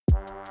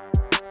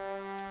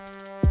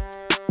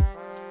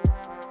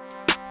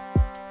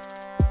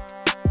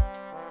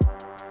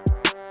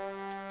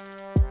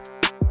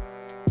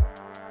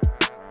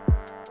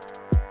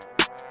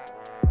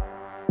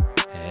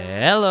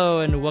Hello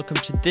and welcome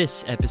to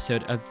this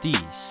episode of the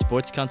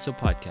Sports Console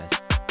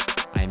Podcast.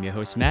 I am your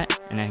host Matt,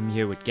 and I am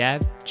here with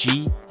Gav,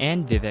 G,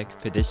 and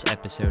Vivek for this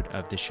episode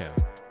of the show.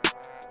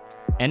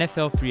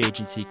 NFL free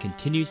agency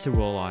continues to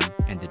roll on,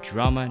 and the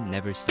drama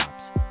never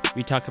stops.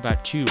 We talk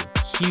about two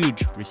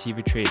huge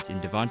receiver trades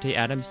in Davante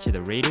Adams to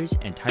the Raiders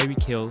and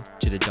Tyreek Hill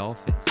to the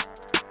Dolphins.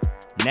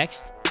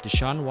 Next,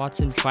 Deshaun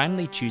Watson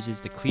finally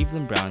chooses the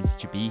Cleveland Browns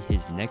to be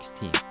his next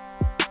team.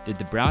 Did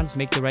the Browns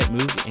make the right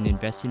move in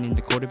investing in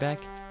the quarterback?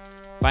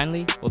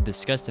 Finally, we'll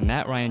discuss the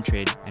Matt Ryan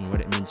trade and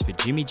what it means for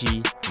Jimmy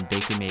G and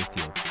Baker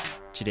Mayfield.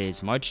 Today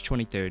is March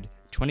 23rd,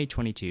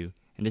 2022,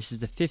 and this is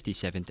the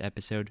 57th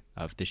episode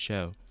of the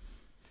show.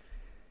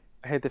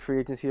 I hate the free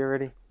agency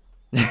already.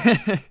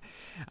 I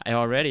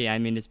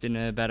mean, it's been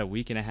about a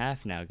week and a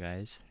half now,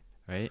 guys,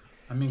 right?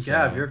 I mean,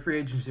 Gav, your free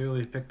agency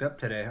really picked up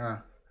today, huh?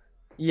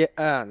 Yeah,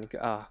 It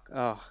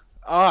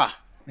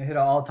hit an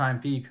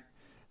all-time peak.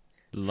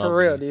 Lovely. For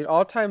real, dude.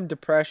 All-time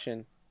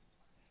depression.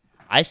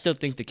 I still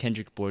think the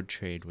Kendrick Bourne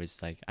trade was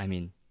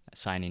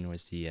signing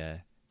was the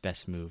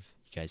best move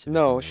you guys have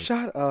ever No, made.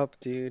 shut up,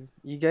 dude.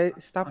 You guys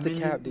stop the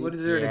cap, dude. What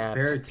is there to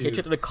compare it to?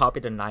 Patriots to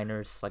copy the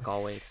Niners like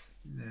always.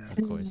 Yeah,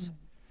 Of course.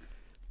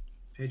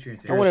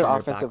 Patriots. I wanted on your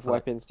offensive back foot.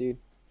 weapons, dude.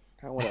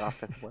 I wanted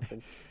offensive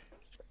weapons.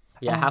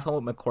 Yeah, have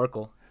fun with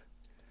McCorkle.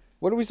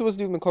 What are we supposed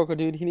to do with McCorkle,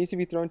 dude? He needs to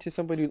be thrown to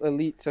somebody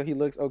elite so he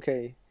looks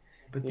okay.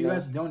 But You you know,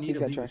 guys don't he's need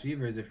gotta elite try.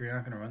 receivers if you're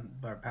not going to run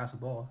or pass the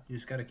ball. You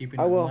just got to keep it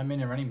I will.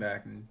 lineman and running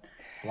back and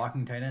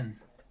blocking tight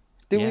ends.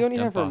 Dude, Yeah, we only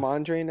have dump off.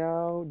 Ramondre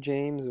now,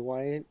 James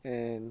White,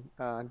 and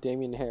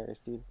Damian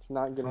Harris, dude. It's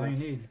not good That's all you enough.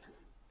 need.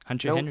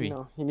 Hunter Henry.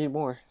 No, you need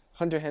more.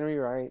 Hunter Henry,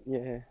 right?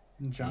 Yeah.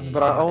 And Jonathan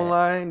But our Got own it.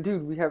 line,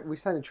 dude, we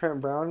signed Trent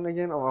Brown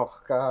again. Oh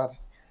God.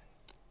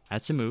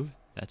 That's a move.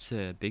 That's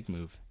a big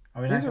move.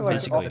 Are we These not are going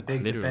like to about the all-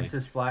 big literally.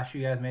 defensive splash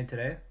you guys made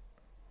today?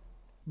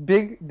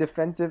 Big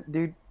defensive,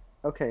 dude.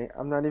 Okay,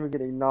 I'm not even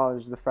gonna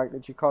acknowledge the fact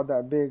that you called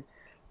that big,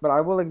 but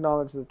I will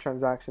acknowledge the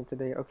transaction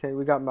today. Okay,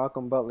 we got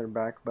Malcolm Butler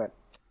back, but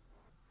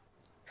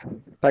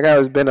that guy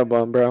has been a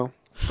bum, bro.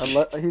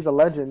 He's a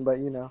legend, but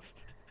you know,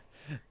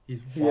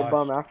 He's he a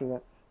bum washed. after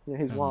that. Yeah,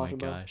 he's Oh washed, my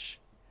bro. gosh.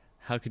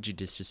 How could you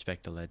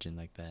disrespect a legend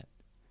like that?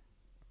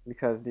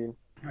 Because, dude,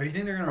 Oh, you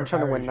think they're going I'm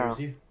trying to retire win his now.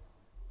 jersey?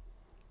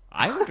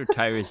 I would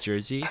retire his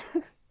jersey.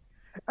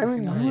 I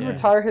mean, Oh, you would yeah.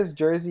 retire his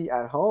jersey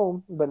at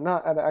home, but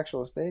not at an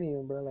actual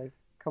stadium, bro. Like,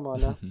 come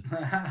on now.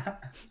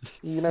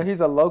 You know,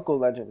 he's a local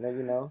legend. Like,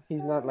 you know,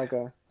 he's not like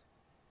a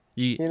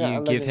You You're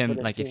not a give legend him, for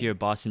the like, if team. you're a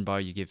Boston bar,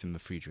 you give him a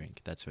free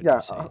drink. That's what yeah,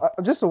 you're saying.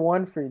 just a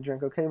one free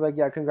drink. Okay, like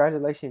yeah,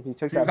 congratulations, you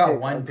took You that got pick.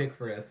 one pick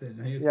for us.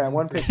 And he was Yeah,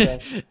 one pick for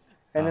us.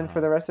 And then Uh-huh.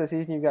 for the rest of the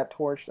season, you got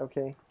torched.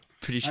 Okay.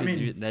 Pretty I sure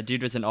mean- that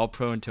dude was an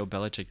all-pro until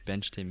Belichick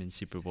benched him in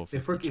Super Bowl 52.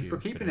 If we're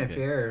but keeping it okay.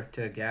 fair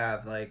to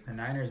Gav, like the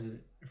Niners'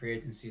 free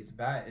agency is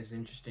about as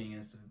interesting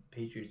as the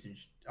Patriots in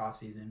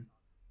offseason.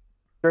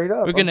 Straight up.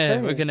 We're I'm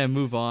gonna saying.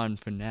 move on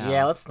for now.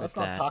 Yeah, let's with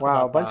not that. talk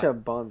Wow, a about bunch that.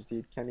 of bums,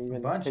 dude. Can't A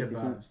even bunch take of the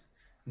heat. bums.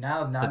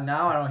 Now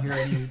I don't hear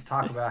any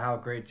talk about how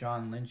great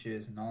John Lynch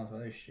is and all this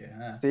other shit,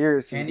 huh?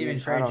 Seriously. Can't even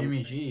dude, I try don't-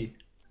 Jimmy G.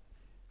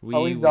 We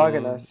Oh, he's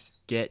dogging will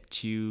us. get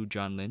to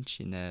John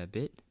Lynch in a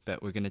bit,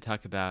 but we're gonna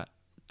talk about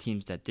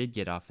teams that did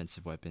get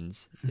offensive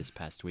weapons this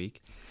past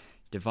week.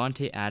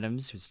 Davante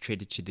Adams was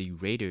traded to the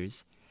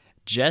Raiders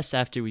just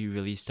after we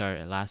released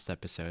our last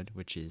episode,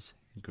 which is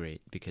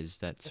great because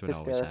that's what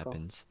always Hysterical.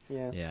 happens.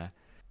 Yeah. Yeah.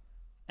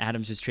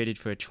 Adams was traded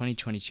for a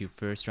 2022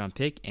 first-round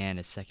pick and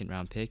a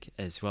second-round pick,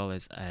 as well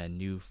as a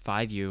new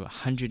 5-year,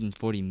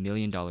 $140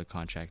 million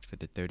contract for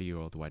the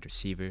 30-year-old wide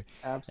receiver.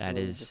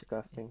 Absolutely is-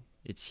 disgusting.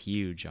 It's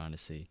huge,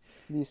 honestly.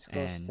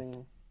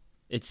 Disgusting.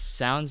 It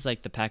sounds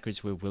like the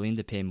Packers were willing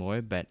to pay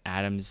more, but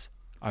Adams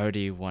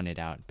already wanted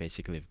out,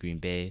 basically, of Green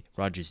Bay.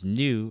 Rodgers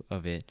knew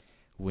of it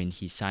when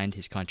he signed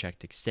his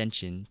contract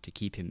extension to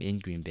keep him in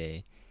Green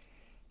Bay.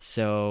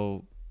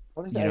 So,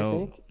 What is you that, know, I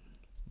think?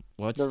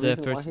 what's The the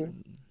reason why first... he-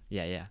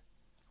 Yeah.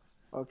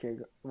 Okay,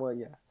 well,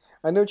 yeah.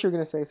 I know what you're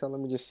going to say, so let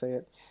me just say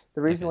it.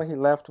 The reason Okay. why he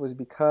left was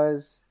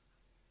because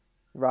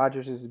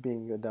Rodgers is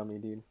being a dummy,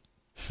 dude.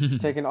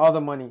 Taking all the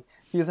money.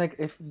 He was like,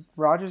 if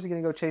Rodgers is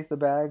going to go chase the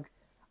bag,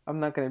 I'm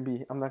not going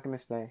to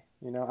stay.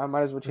 You know, I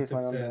might as well chase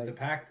my own The bag.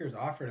 Packers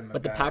offered him a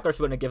But the bag. Packers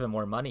wouldn't give him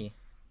more money.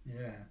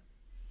 Yeah.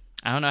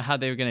 I don't know how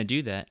they were going to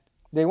do that.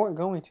 They weren't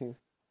going to.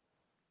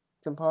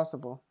 It's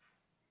impossible.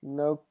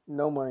 No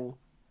money.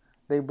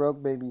 They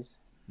broke babies.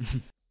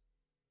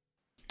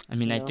 I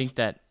mean, You I know? think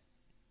that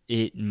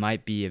it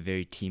might be a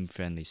very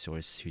team-friendly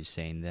source who's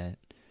saying that.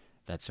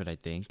 That's what I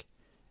think.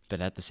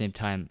 But at the same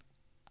time,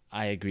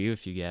 I agree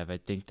with you, Gav. I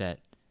think that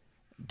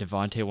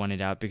Davante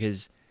wanted out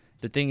because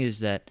the thing is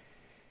that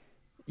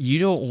you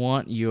don't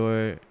want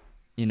your,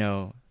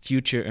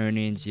 future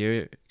earnings,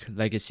 your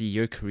legacy,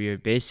 your career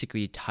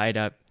basically tied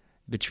up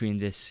between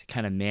this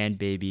kind of man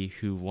baby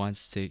who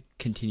wants to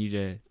continue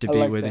to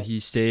debate like whether that. he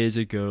stays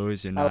or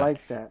goes or I not.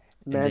 like that.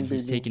 and Man then baby.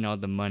 he's taking all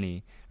the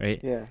money, right?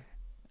 Yeah.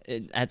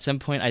 At some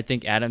point, I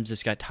think Adams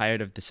just got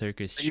tired of the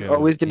circus show. You're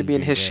always going to be in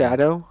Green his Bay.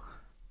 shadow?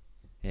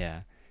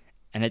 Yeah.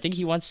 And I think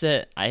he wants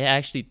to. I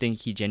actually think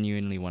he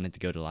genuinely wanted to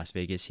go to Las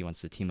Vegas. He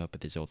wants to team up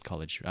with his old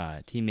college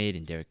teammate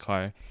and Derek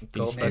Carr.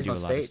 Go Thinks he can do Fresno a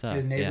lot of State. stuff.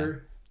 His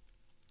neighbor.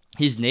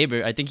 His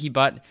neighbor. I think he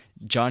bought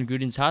John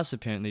Gruden's house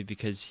apparently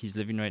because he's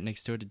living right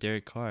next door to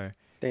Derek Carr.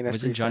 Dang, that's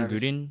Wasn't pretty John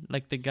savage. Gruden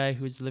like the guy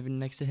who was living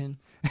next to him?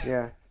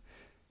 Yeah.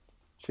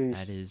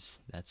 Jeez.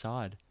 That's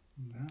odd.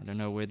 Yeah. I don't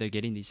know where they're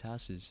getting these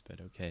houses, but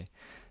okay.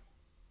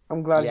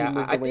 I'm glad Yeah, you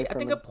moved I away think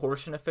from a it.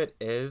 portion of it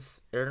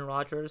is Aaron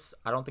Rodgers.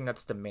 I don't think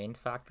that's the main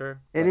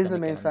factor. It but is then the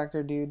main again,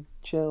 factor, dude.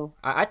 Chill.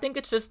 I think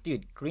it's just,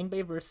 dude, Green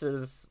Bay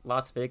versus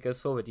Las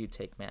Vegas. What would you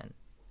take, man?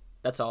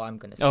 That's all I'm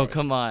gonna say. Oh,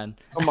 come on.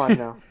 Come on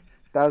now.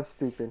 That was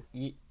stupid.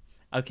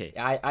 Okay.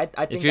 I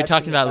think If you're that's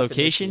talking about that's an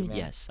issue, location, man.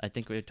 yes. I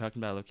think we're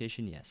talking about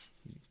location, yes.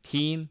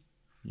 Team,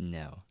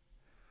 no.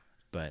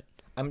 But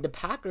I mean, the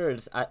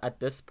Packers at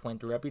this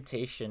point, the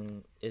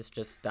reputation is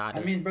just that.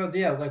 I mean, bro,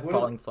 yeah, like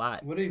falling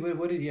flat. What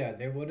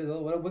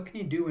can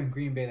you do in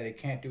Green Bay that he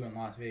can't do in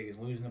Las Vegas?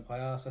 Losing the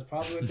playoffs? That's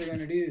probably what they're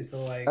gonna do.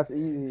 So like, That's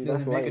easy.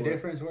 does That's it make a light work.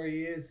 difference where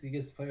he is? He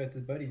gets to play with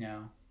his buddy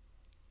now.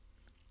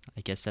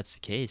 I guess that's the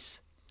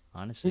case,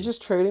 honestly. He's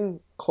just trading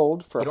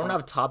cold for You don't hot.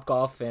 have Top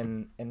Golf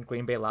in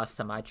Green Bay last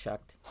time I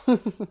checked.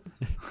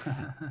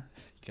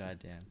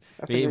 Goddamn.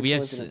 That's a We, good we have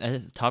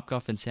coincidence.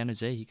 Topgolf in San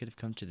Jose. He could have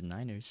come to the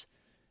Niners.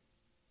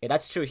 Yeah,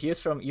 that's true. He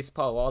is from East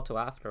Palo Alto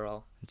after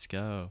all. Let's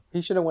go.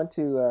 He should have went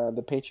to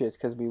the Patriots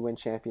because we win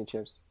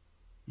championships.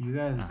 You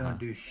guys Uh-huh. don't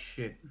do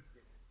shit.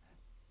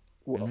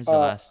 When was the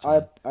last I,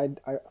 one?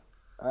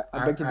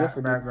 I beg to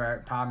differ,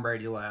 dude. Tom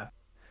Brady laughed.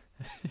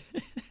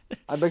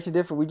 I beg to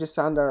differ. We just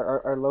signed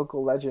our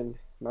local legend,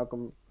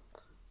 Malcolm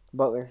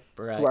Butler.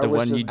 Right. who I The wish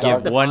one just you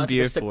died. give one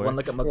beer took for. one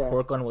look at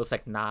McCorkle and was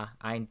like, nah,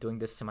 I ain't doing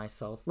this to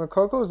myself.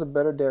 McCorkle is a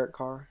better Derek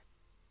Carr.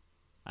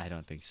 I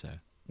don't think so.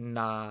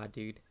 Nah,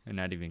 dude. We're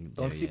not even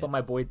Don't there sleep yet. on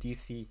my boy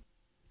DC.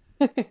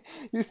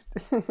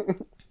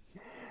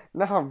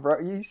 Nah, bro.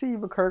 You see,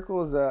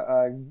 McCorkle is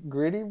a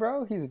gritty,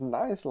 bro. He's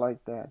nice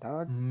like that,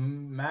 dog.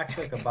 Max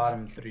like a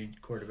bottom 3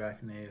 quarterback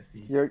in the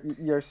AFC.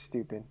 You're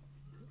stupid.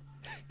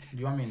 Do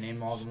you want me to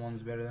name all the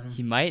ones better than him?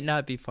 He might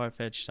not be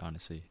far-fetched,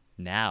 honestly.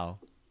 Now.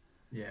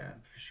 Yeah,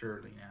 for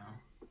surely now.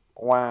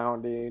 Wow,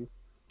 dude.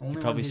 Only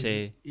probably one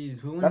say- the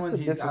only That's one the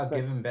he's disrespect.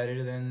 outgiven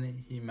better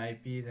than he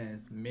might be than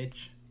is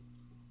Mitch.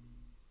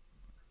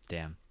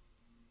 Damn.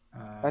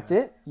 That's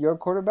it. You're a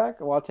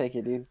quarterback. Well, I'll take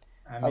it, dude.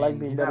 I like mean,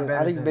 being he's not better-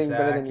 I think than being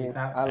better Zach. than He's you.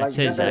 not- I I'd like say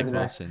being Zach better than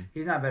Wilson.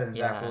 He's not better than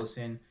Zach Yeah.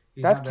 Wilson.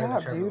 He's That's not better cap,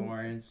 than Trevor dude.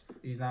 Lawrence.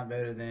 He's not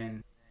better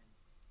than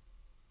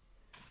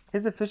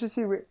His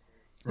efficiency rate,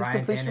 his Ryan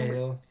completion rate,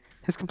 Tannehill.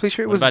 his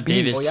completion rate What was about beast.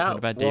 Davis? Oh, yeah. What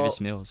about Well-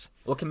 Davis Mills?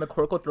 Well, can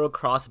McCorkle throw a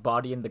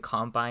crossbody in the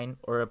combine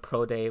or a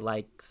pro day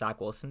like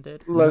Zach Wilson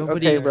did? Look,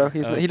 Nobody- okay, bro.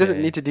 He doesn't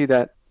Okay. need to do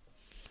that.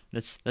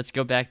 Let's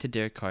go back to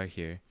Derek Carr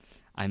here.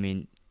 I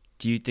mean,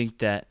 do you think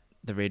that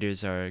the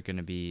Raiders are going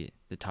to be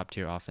the top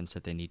tier offense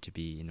that they need to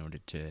be in order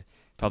to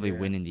probably Yeah,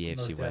 win in the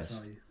AFC most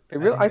West?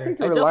 definitely. I think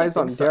it I relies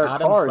definitely on think so. Derek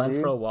Adam Carr,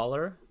 Renfro dude.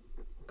 Waller.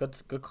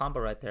 Good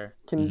combo right there.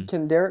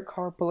 Can Derek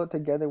Carr pull it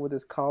together with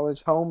his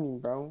college homie,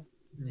 bro?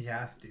 He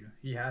has to.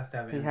 He has to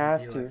have an He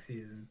has MVP-like to.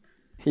 season.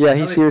 Yeah,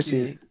 No he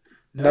seriously. excuse.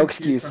 no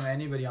excuse. from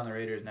anybody on the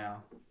Raiders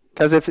now.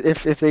 Because if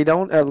they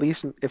don't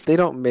if they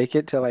don't make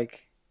it to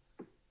like,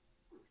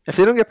 if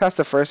they don't get past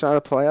the first round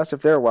of the playoffs,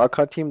 if they're a wild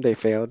card team, they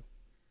failed.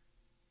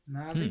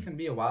 Nah, they can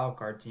be a wild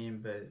card team,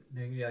 but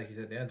like you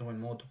said, they have to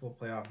win multiple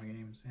playoff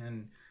games.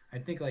 And I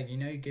think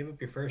you gave up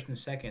your first and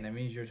second. That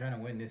means you're trying to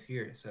win this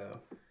year. So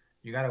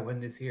you got to win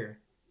this year.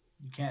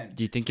 You can't.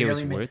 Do you think it was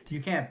barely worth? You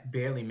can't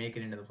barely make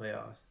it into the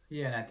playoffs.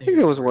 Yeah, and I I think think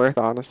it was worth,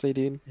 honestly,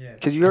 dude. Yeah,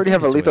 Because you already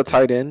think have a it's lethal worth it.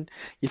 tight end.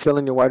 You fill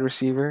in your wide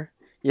receiver.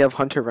 You have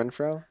Hunter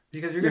Renfro.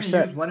 because you're you're going to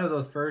set. use one of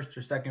those first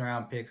or second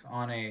round picks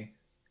on a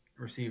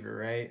receiver,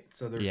 right?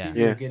 So the Yeah. receiver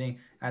Yeah. you're getting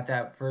at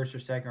that first or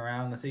second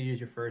round. Let's say you use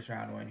your first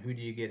round one. Who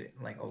do you get?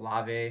 Like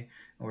Olave,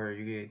 or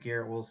you get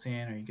Garrett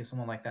Wilson, or you get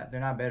someone like that. They're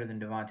not better than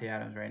Devontae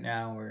Adams right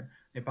now, or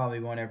they probably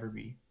won't ever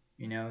be.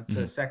 So Mhm.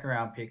 a second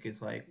round pick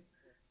is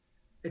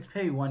it's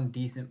maybe one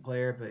decent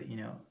player, but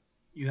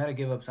you got to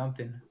give up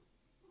something.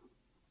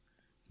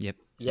 Yep.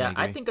 Yeah,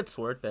 I agree. think it's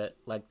worth it.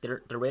 Like the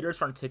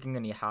Raiders aren't taking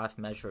any half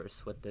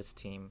measures with this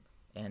team,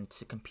 and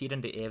to compete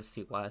in the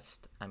AFC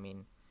West, I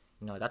mean,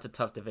 that's a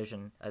tough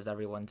division, as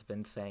everyone's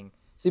been saying.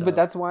 See, but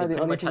that's why they the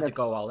pretty only much thing had to that's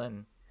go all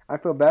in. I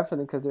feel bad for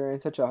them because they're in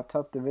such a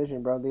tough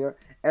division, bro.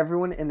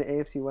 Everyone in the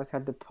AFC West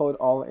had to pull it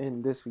all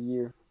in this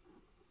year.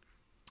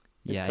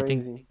 It's Yeah, I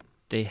think crazy.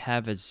 they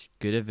have as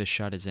good of a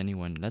shot as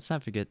anyone. Let's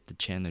not forget the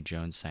Chandler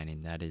Jones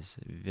signing. That is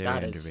very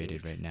That is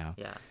underrated huge. right now.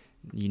 Yeah.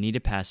 You need a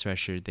pass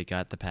rusher. They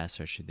got the pass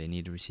rusher. They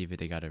need a receiver.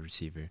 They got a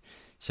receiver.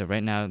 So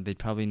right now, they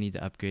probably need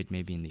to upgrade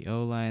maybe in the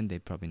O-line. They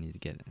probably need to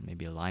get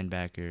maybe a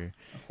linebacker.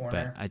 A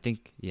corner, But I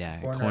think,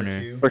 yeah, a or corner.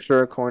 two, For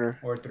sure, a corner.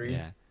 or three.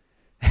 Yeah.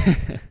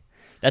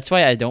 That's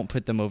why I don't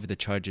put them over the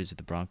Chargers or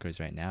the Broncos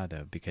right now,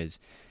 though, because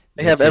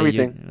They let's have say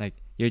you're- everything.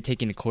 You're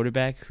taking a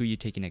quarterback. Who you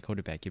taking at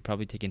quarterback? You're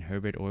probably taking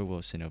Herbert or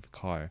Wilson over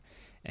Carr.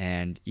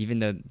 And even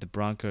though the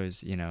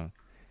Broncos,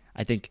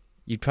 I think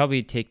you'd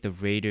probably take the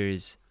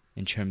Raiders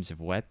in terms of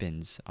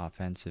weapons,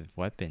 offensive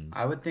weapons.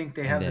 I would think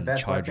they and have the then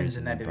best Chargers weapons in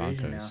and that then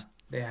division Broncos. now.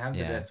 They have the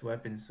Yeah. best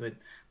weapons.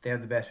 They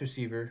have the best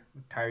receiver,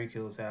 Tyreek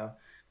Hill's out.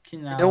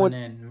 Keenan You know what-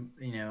 Allen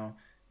and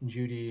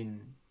Judy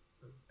and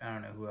I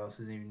don't know who else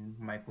is even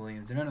Mike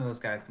Williams. None of those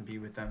guys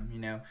compete with them.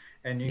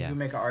 And you Yeah. can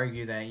make an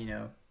argue that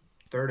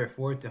third or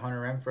fourth to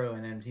Hunter Renfro,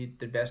 and then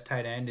the best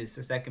tight end is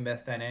the second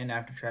best tight end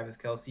after Travis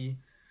Kelce.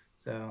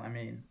 So I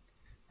mean,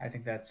 I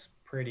think that's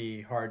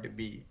pretty hard to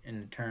beat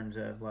in terms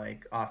of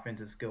like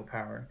offensive skill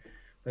power.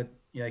 But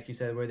like you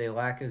said, where they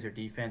lack is their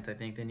defense. I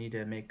think they need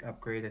to make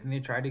upgrades. I think they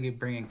tried to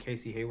bring in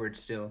Casey Hayward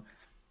still,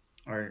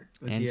 or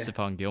And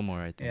Stephon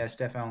Gilmore, I think. yeah,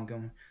 Stephon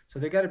Gilmore. So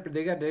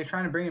they're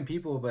trying to bring in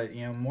people, but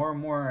more and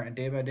more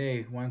day by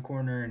day, one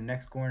corner and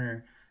next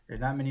corner, there's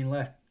not many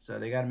left. So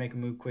they got to make a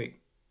move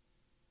quick.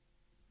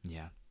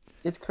 Yeah.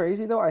 It's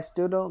crazy though. I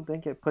still don't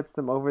think it puts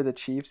them over the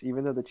Chiefs,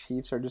 even though the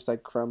Chiefs are just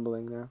like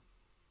crumbling now.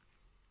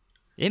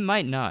 It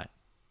might not.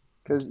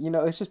 Because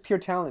it's just pure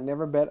talent.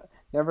 Never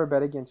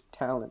bet against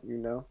talent.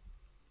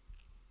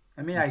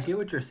 I mean, I get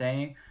what you're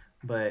saying,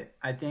 but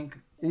I think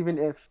Even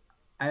if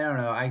I don't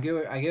know. I get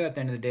at the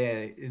end of the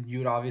day, you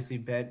would obviously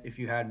bet if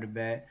you had to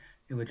bet.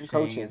 What you're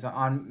saying Coaching. is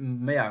on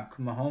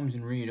Mahomes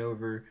and Reed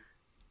over,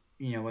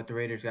 what the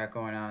Raiders got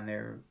going on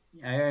there.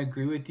 I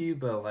agree with you,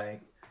 but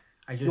like,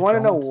 I just You wanna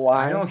know don't-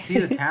 why? I don't see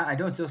the talent. I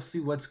don't just see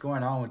what's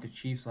going on with the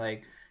Chiefs,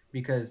 like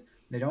because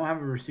they don't have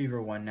a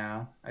receiver one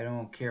now. I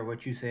don't care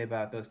what you say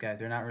about those guys.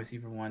 They're not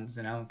receiver ones,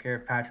 and I don't care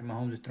if Patrick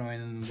Mahomes is throwing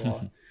them the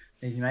ball.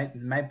 They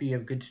might be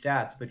of good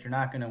stats, but you're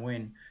not going to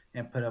win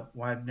and put up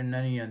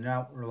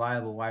not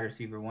reliable wide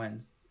receiver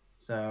ones.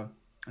 So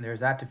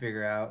there's that to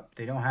figure out.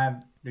 They don't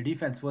have their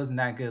defense wasn't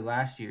that good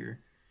last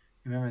year.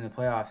 Remember in the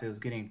playoffs, it was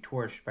getting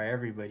torched by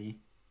everybody.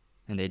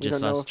 And they We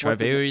just don't know lost if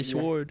what's his name- Travarius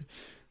yes. Ward.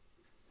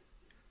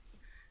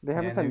 they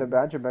haven't Yeah, signed they- the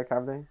Badger back,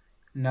 have they?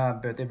 No,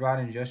 but they brought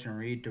in Justin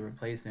Reed to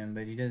replace him,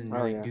 but he doesn't Oh,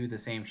 really yeah. do the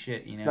same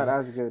shit, Not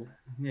as good.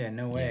 Yeah,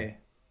 no way.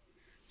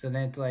 So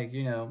then it's like,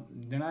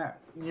 they're not,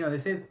 they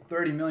saved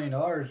 $30 million,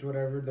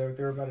 whatever,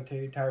 they're about to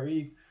take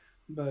Tyreek,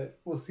 but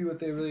we'll see what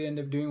they really end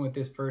up doing with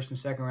this first and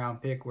second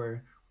round pick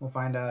where we'll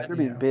find out. It'll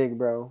be big,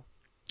 bro.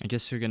 I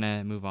guess we're going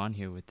to move on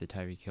here with the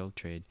Tyreek Hill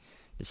trade.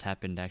 This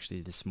happened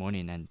actually this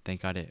morning, and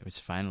thank God it was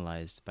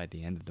finalized by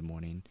the end of the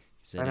morning.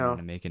 Because I didn't know. want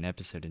to make an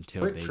episode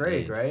until Quick they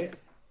trade, did. right?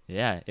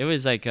 Yeah, it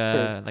was like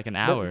an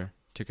hour.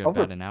 Took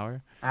over- about an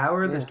hour.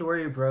 The Yeah.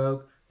 story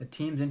broke, the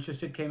teams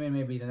interested came in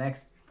maybe the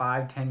next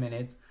 5-10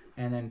 minutes,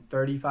 and then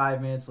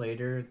 35 minutes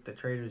later, the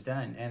trade was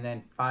done. And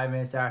then 5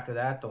 minutes after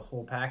that, the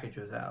whole package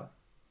was out.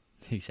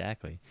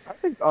 Exactly. I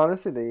think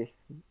honestly,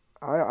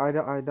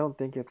 I don't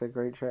think it's a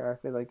great trade. I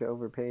feel like they're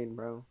overpaid,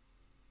 bro.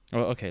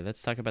 Well, okay,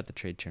 let's talk about the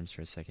trade terms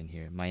for a second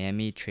here.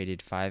 Miami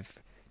traded 5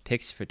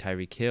 picks for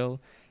Tyreek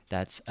Hill.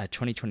 That's a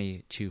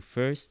 2022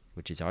 first,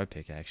 which is our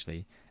pick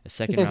actually, a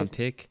second-round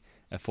pick,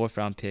 a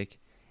fourth-round pick,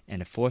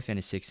 and a fourth and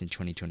a sixth in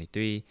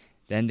 2023.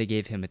 Then they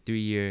gave him a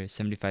 3-year,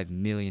 $75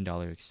 million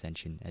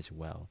extension as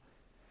well.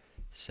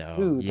 So,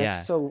 Dude,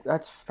 yeah.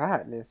 that's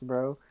fatness,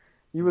 bro.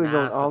 You really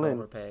going Massive all in.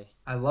 overpay.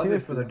 I love it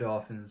Seriously. for the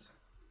Dolphins.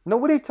 No,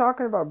 what are you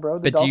talking about, bro?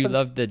 The But do you Dolphins-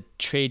 love the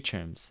trade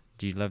terms?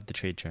 Do you love the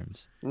trade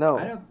terms?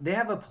 No. They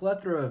have a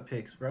plethora of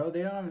picks, bro.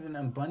 They don't have an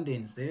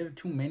abundance. They have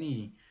too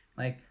many.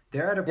 Like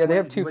they're at a Yeah, they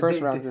have point- 2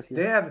 first rounds this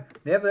year.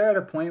 They're at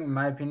a point, in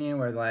my opinion,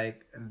 where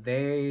like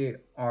they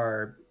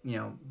are,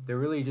 they're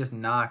really just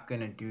not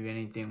gonna do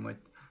anything with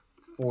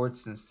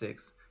fourths and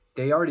sixths.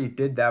 They already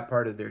did that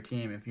part of their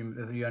team. If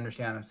you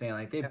understand what I'm saying,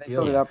 like They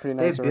filled it out pretty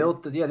nice.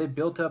 they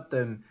built up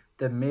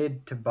the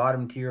mid to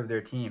bottom tier of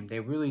their team. They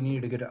really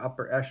needed to get an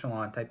upper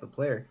echelon type of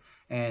player,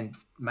 and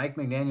Mike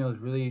McDaniel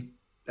really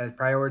has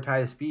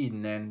prioritized speed,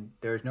 and then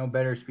there's no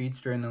better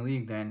speedster in the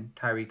league than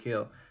Tyreek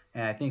Hill.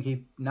 And I think he's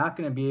not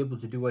going to be able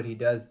to do what he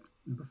does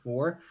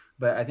before,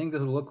 but I think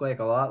this will look like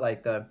a lot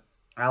like the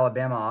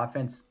Alabama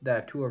offense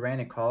that Tua ran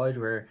at college,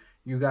 where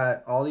you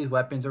got all these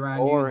weapons around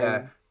Boring.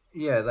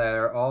 that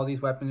are all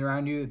these weapons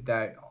around you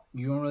that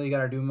you don't really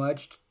got to do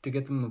much to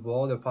get them the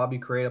ball. They'll probably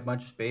create a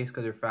bunch of space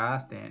because they're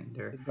fast and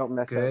they're Just don't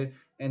mess up. good.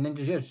 And then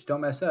just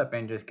don't mess up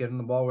and just get them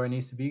the ball where it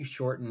needs to be,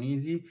 short and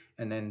easy,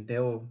 and then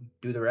they'll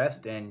do the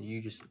rest, and you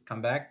just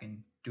come back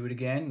and do it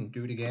again and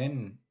do it again.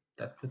 And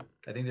that's what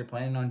I think they're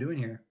planning on doing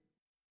here.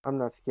 I'm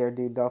not scared,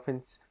 dude.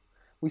 Dolphins.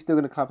 We still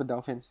gonna clap the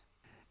Dolphins.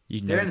 You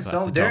They're know in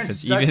about the they're in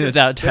Dolphins, such even a-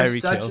 without they're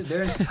Tyreek such- Hill.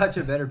 They're in such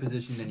a better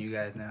position than you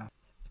guys now.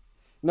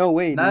 No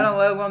way, dude. Not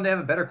let alone they have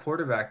a better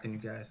quarterback than you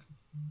guys.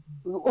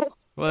 Well,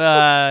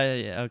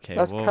 yeah, okay.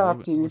 That's we'll, cap,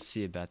 we'll dude.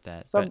 see about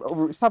that. Stop,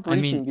 But stop I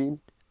reaching, mean,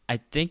 dude. I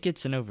think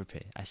it's an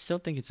overpay. I still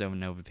think it's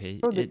an overpay.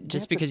 Bro, they Just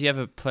have to- because you have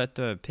a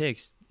plethora of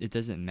picks, it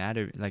doesn't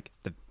matter. Like,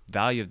 the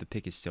value of the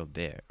pick is still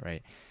there,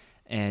 right?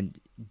 And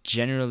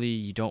generally,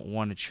 you don't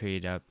want to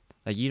trade up.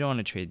 Like, you don't want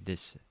to trade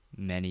this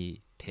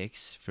many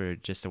picks for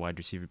just a wide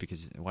receiver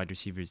because wide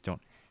receivers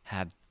don't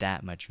have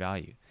that much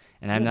value.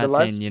 And I'm Yeah, not the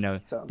last-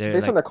 saying, So, they're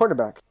based on like, the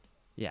quarterback.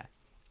 yeah.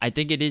 I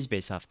think it is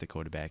based off the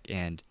quarterback.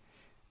 And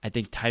I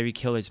think Tyreek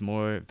Hill is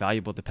more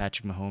valuable to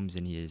Patrick Mahomes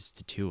than he is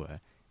to Tua.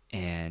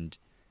 And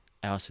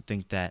I also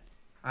think that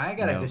I You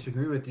gotta know,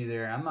 disagree with you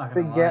there. I'm not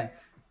They gonna lie,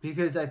 get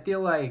because I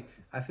feel like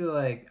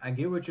I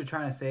get what you're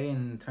trying to say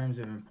in terms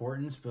of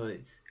importance, but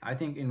I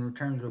think in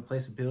terms of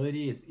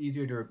replaceability, it's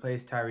easier to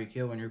replace Tyreek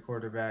Hill when your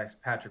quarterback's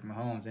Patrick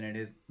Mahomes than it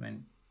is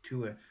when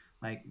Tua.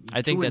 Like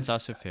I think Tua, that's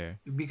also fair.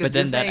 because But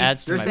you're then that saying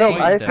adds to you're my no. saying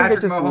point, I think though. it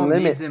Patrick just Mahomes needs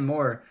him limits.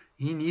 more.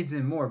 He needs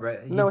him more,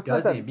 but he No, it's not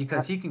doesn't that.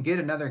 because he can get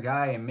another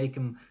guy and make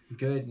him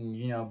good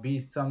and be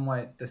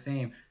somewhat the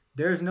same.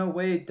 There's no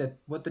way that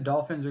what the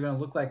Dolphins are going to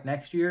look like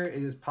next year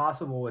is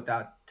possible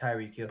without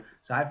Tyreek Hill.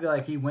 So I feel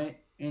like he went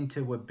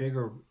into a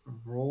bigger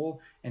role,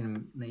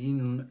 and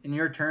in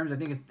your terms, I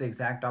think it's the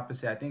exact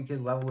opposite. I think his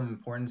level of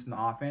importance in the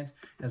offense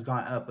has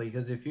gone up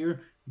because if you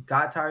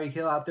got Tyreek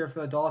Hill out there for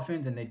the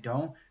Dolphins and they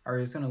don't, or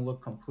it's going to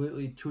look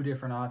completely two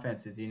different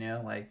offenses.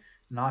 Like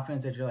an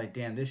offense that you're like,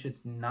 damn, this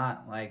shit's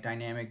not like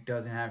dynamic,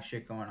 doesn't have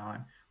shit going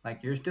on.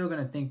 Like you're still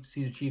gonna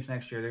see the Chiefs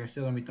next year. They're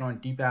still gonna be throwing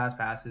deep ass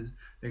passes.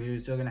 They're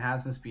still gonna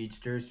have some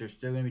speedsters. They're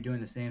still gonna be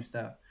doing the same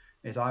stuff.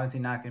 It's obviously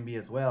not gonna be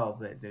as well,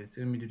 but they're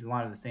still gonna be doing a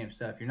lot of the same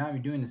stuff. You're not gonna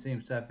be doing the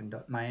same stuff in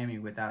Miami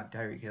without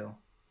Tyreek Hill.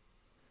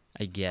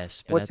 I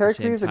guess, but Well, at the Tyreek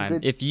Hill same is a time,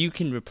 good. if you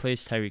can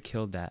replace Tyreek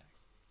Hill that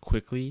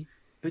quickly,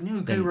 But you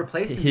could then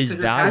replace him his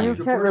because value. You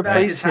can't quarterback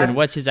replace is him. Then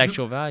what's his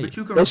actual value? But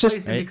you can That's replace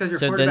just him Right? because your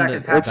So then quarterback the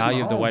is Patrick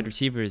value of the wide Mahomes.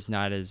 receiver is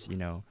not as But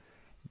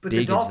the big as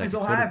like Dolphins a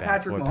don't have quarterback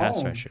Patrick or a pass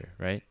Mahomes. rusher,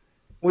 right?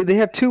 Well, they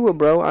have Tua,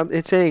 bro.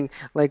 It's saying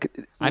like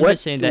I'm what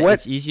just saying that what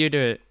it's easier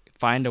to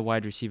find a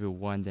wide receiver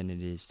one than it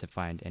is to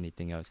find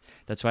anything else.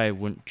 That's why I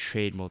wouldn't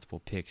trade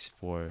multiple picks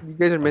for you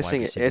guys are a wide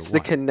missing it. receiver It's the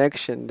one.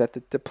 connection that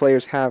the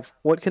players have.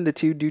 What can the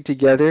two do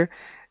together?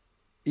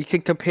 You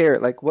can compare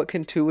it. Like, what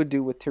can Tua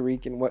do with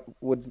Tariq, and what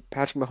would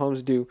Patrick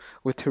Mahomes do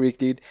with Tariq,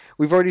 dude?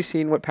 We've already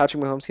seen what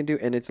Patrick Mahomes can do,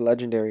 and it's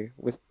legendary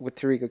with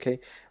Tariq, okay?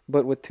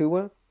 But with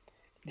Tua,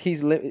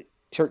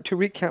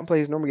 Tariq can't play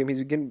his normal game.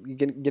 He's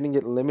getting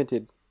it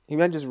limited. He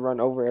might just run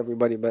over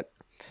everybody, but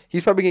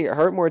he's probably gonna get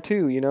hurt more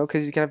too,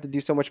 because he's gonna have to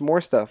do so much more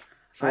stuff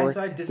for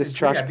I this disagree.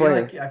 trash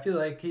player. I feel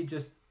like they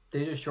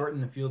just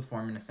shortened the field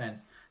for him in a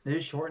sense. They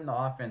just shortened the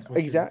offense, which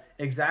is Exact,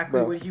 exactly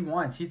bro. what he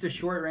wants. He's a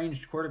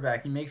short-ranged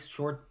quarterback. He makes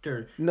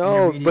shorter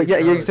No, but intermediate yeah,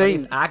 you're throws. But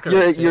he's saying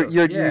accurate too.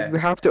 you Yeah.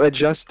 have to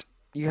adjust.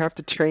 You have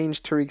to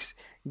change Tariq's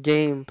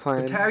game But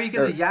plan. Tyreek is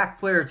a Or yak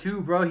player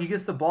too, bro. He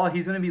gets the ball,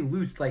 he's gonna be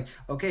loose. Like,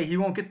 okay, he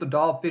won't get the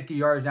ball 50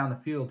 yards down the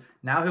field.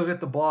 Now he'll get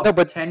the no, ball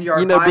but 10 they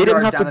yards, 5 didn't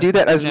yards have to down the do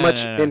that field. as No,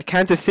 much no, no. in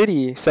Kansas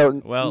City.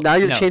 So Well, now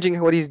you're no.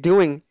 changing what he's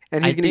doing,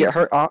 and he's I gonna get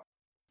think hurt.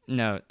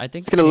 no, I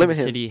think It's gonna limit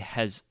Kansas him. City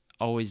has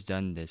always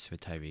done this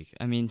with Tyreek.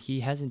 I mean, he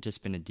hasn't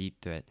just been a deep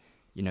threat.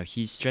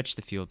 He's stretched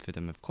the field for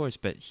them, of course,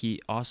 but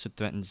he also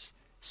threatens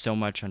so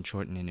much on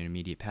short and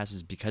intermediate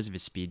passes because of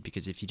his speed.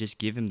 Because if you just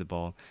give him the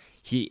ball,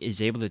 he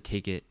is able to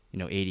take it,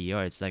 80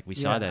 yards. Like we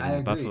saw Yeah, that I in the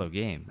agree. Buffalo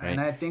game, right?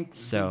 And I think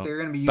So, they're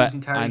going to be but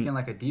using Tyreek I'm in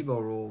like a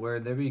Debo rule where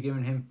they'll be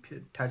giving him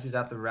touches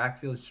out the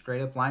backfield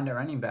straight up lined at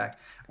running back.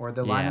 Or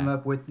they'll line him yeah,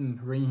 up with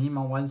Raheem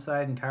on one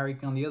side and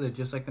Tyreek on the other,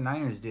 just like the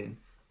Niners did.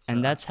 and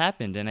So, that's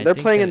happened. And I They're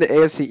think playing in that the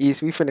AFC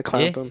East. We finna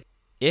clamp if them.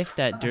 if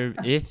that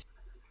if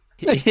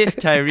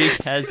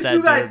Tyreek has that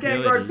you guys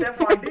can't guard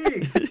durability, Stephon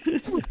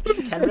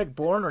Diggs. Kendrick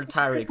Bourne or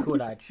Tyreek? Who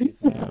would I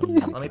choose? Man? Oh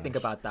my Let me think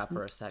gosh. about that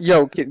for a second.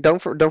 Yo,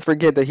 don't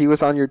forget that he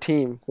was on your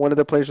team. One of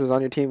the players was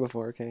on your team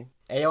before. Okay.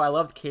 Ayo, I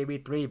loved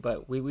KB3,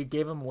 but we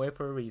gave him away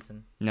for a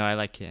reason. No, I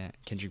like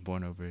Kendrick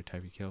Bourne over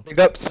Tyreek Hill. Big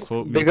ups.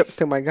 Quote me. Big ups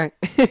to my guy.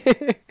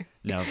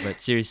 No, but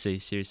seriously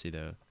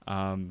though,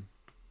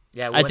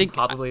 Yeah, I women think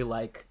probably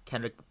like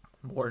Kendrick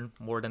Bourne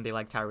more than they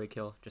like Tyreek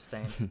Hill. Just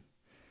saying.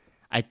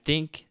 I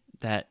think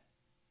that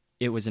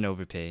it was an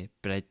overpay,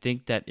 but I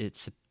think that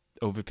it's an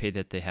overpay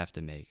that they have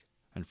to make,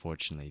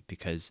 unfortunately,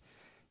 because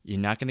you're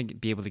not going to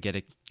be able to get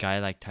a guy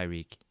like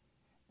Tyreek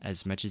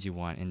as much as you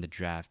want in the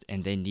draft,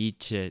 and they need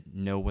to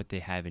know what they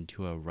have in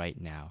Tua right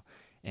now.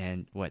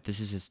 And this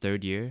is his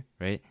third year,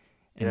 right?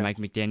 And Yeah. Mike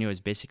McDaniel is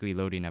basically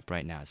loading up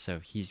right now. So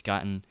he's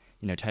gotten,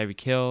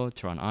 Tyreek Hill,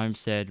 Teron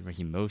Armstead,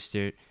 Raheem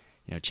Mostert,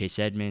 Chase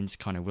Edmonds,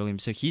 Connor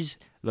Williams. So he's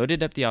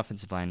loaded up the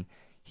offensive line.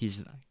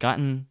 He's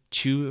gotten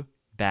two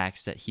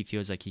backs that he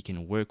feels like he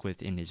can work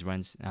with in his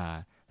runs,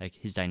 like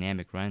his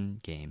dynamic run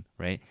game,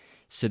 right?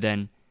 So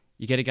then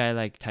you get a guy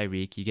like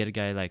Tyreek, you get a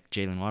guy like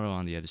Jalen Waddle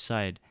on the other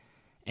side,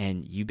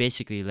 and you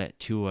basically let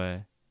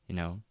Tua,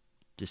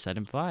 just let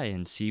him fly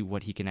and see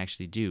what he can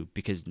actually do.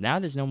 Because now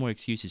there's no more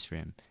excuses for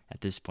him at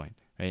this point,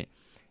 right?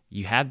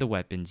 You have the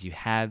weapons, you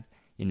have,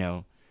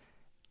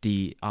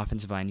 the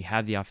offensive line, you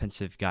have the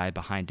offensive guy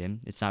behind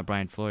him. It's not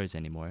Brian Flores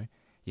anymore.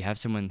 You have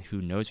someone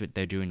who knows what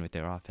they're doing with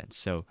their offense.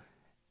 So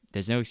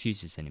there's no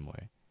excuses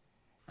anymore.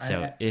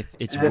 So I- if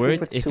it's and I worth,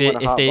 puts if Tua in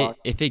a hot they box.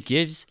 if it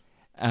gives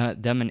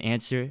them an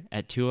answer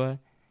at Tua,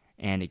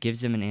 and it gives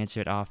them an answer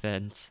at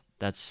offense,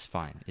 that's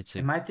fine.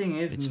 And my thing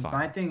it's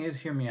fine. is,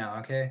 hear me out,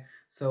 okay?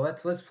 So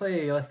let's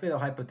play the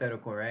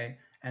hypothetical, right?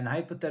 And the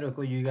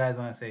hypothetical you guys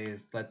want to say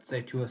is, let's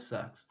say Tua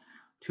sucks.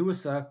 Tua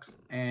sucks,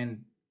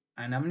 and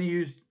I'm gonna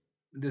use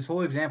this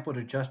whole example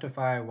to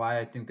justify why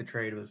I think the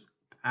trade was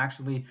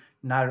actually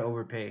not an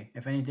overpay.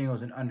 If anything, it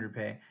was an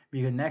underpay.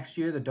 Because next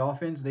year the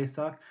Dolphins, they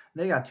suck.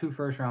 They got 2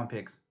 first-round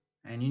picks.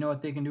 And you know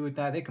what they can do with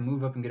that? They can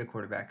move up and get a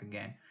quarterback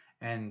again.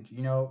 And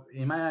you know,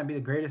 it might not be the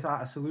greatest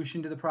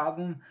solution to the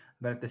problem,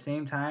 but at the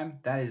same time,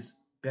 that is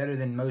better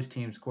than most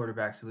teams'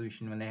 quarterback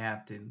solution when they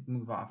have to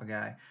move off a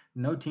guy.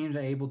 No teams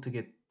are able to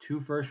get 2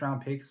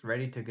 first-round picks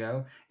ready to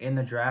go in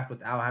the draft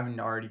without having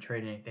to already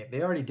trade anything.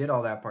 They already did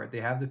all that part.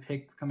 They have the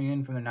pick coming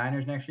in from the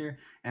Niners next year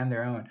and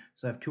their own.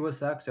 So if Tua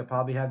sucks, they'll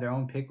probably have their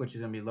own pick, which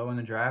is going to be low in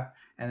the draft,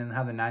 and then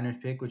have the Niners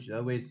pick, which is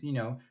always, you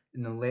know,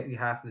 in the late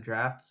half of the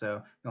draft.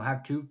 So they'll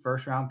have 2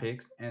 first-round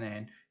picks, and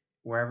then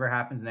wherever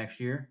happens next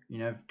year, you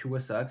know, if Tua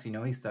sucks, you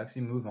know he sucks,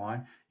 you move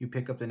on. You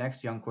pick up the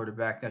next young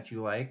quarterback that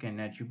you like and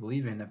that you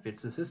believe in that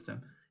fits the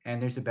system.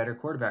 And there's a better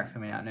quarterback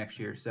coming out next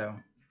year. So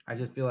I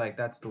just feel like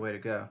that's the way to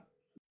go.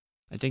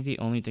 I think the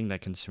only thing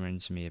that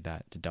concerns me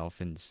about the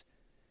Dolphins,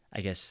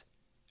 I guess,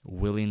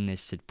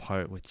 willingness to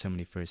part with so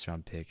many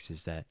first-round picks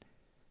is that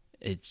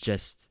it's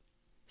just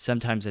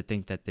sometimes I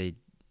think that they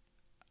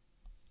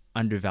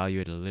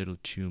undervalue it a little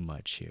too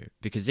much here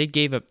because they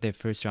gave up their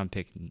first-round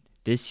pick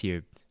this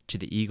year to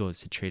the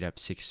Eagles to trade up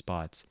 6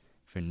 spots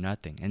for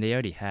nothing, and they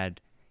already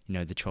had, you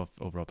know, the 12th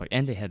overall pick,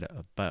 and they had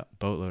a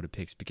boatload of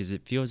picks because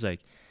it feels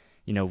like,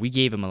 you know, we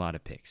gave them a lot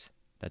of picks.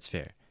 That's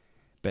fair.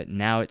 But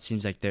now it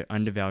seems like they're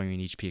undervaluing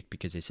each pick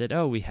because they said,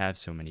 oh, we have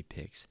so many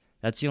picks.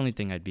 That's the only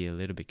thing I'd be a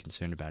little bit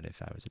concerned about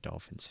if I was a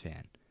Dolphins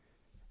fan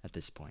at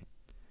this point.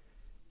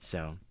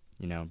 So,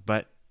 you know,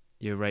 but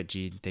you're right,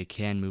 G. They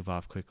can move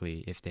off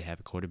quickly if they have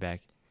a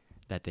quarterback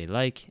that they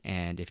like,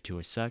 and if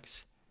Tua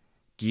sucks.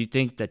 Do you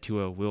think that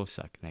Tua will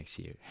suck next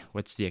year?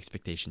 What's the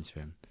expectations for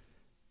him?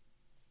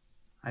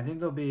 I think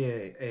there'll be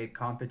a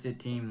competent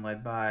team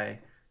led by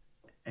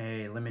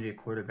a limited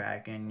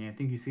quarterback, and I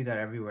think you see that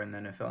everywhere in the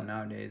NFL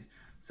nowadays.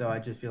 So I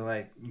just feel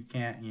like you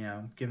can't, you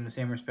know, give them the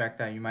same respect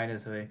that you might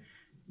as a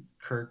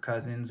Kirk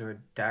Cousins or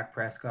Dak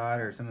Prescott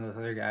or some of those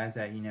other guys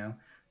that, you know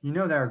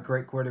they're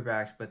great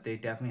quarterbacks, but they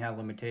definitely have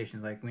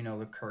limitations. Like we know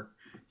that Kirk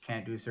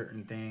can't do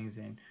certain things,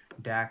 and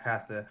Dak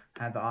has to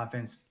have the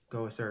offense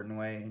go a certain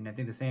way. And I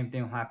think the same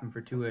thing will happen for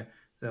Tua.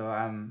 So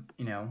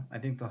you know, I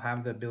think they'll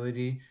have the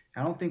ability.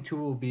 I don't think Tua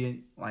will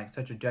be like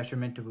such a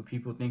detriment to what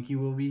people think he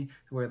will be,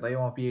 where they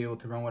won't be able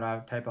to run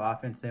what type of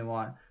offense they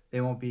want. They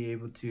won't be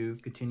able to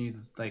continue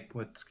like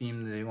what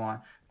scheme they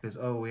want because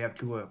we have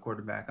Tua at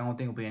quarterback. I don't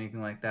think it'll be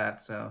anything like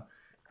that. So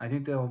I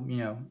think they'll, you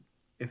know,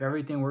 if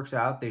everything works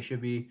out, they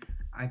should be,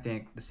 I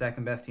think, the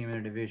second best team in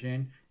their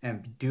division.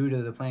 And due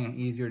to the playing an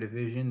easier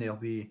division, they'll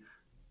be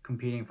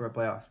competing for a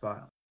playoff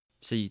spot.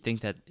 So you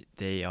think that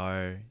they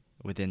are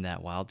within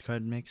that wild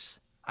card mix?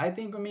 I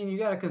mean, you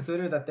got to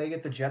consider that they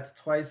get the Jets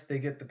twice, they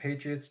get the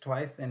Patriots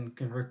twice, and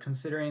we're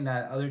considering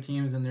that other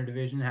teams in their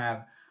division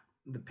have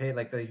the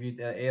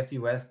AFC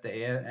West, the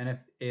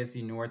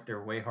AFC North,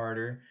 they're way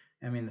harder.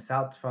 I mean, the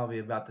South's probably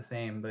about the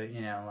same, but,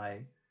 you know,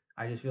 like,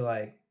 I just feel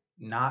like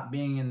not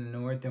being in the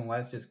North and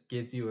West just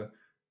gives you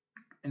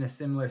in a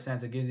similar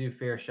sense, it gives you a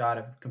fair shot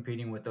of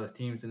competing with those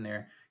teams in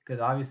there.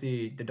 Because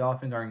obviously the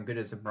Dolphins aren't good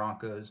as the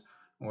Broncos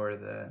or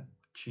the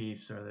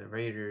Chiefs or the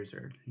Raiders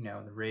or, you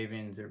know, the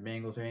Ravens or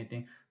Bengals or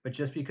anything. But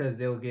just because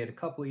they'll get a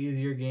couple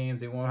easier games,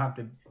 they won't have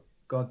to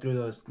go through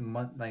those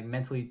like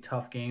mentally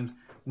tough games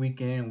week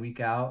in and week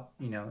out.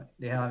 You know,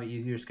 they have an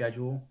easier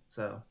schedule.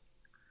 So,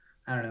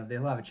 I don't know.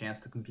 They'll have a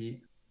chance to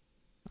compete.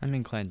 I'm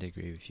inclined to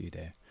agree with you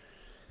there.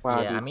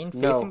 Wow, yeah, dude, I mean,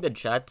 facing the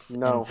Jets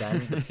and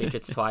then the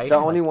Patriots twice. The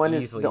only one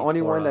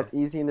that's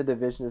easy in the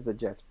division is the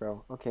Jets,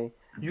 bro. Okay.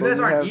 You guys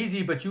aren't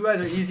easy, but you guys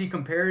are easy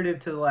comparative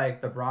to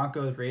like the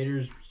Broncos,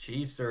 Raiders,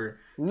 Chiefs, or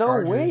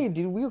Chargers. No way,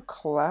 dude. We'll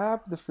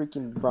clap the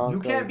freaking Broncos.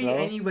 You can't beat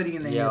anybody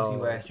in the AFC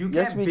West. You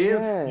yes, we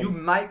can. You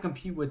might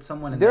compete with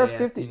someone in the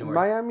AFC North.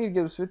 Miami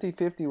gives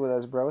 50-50 with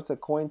us, bro. It's a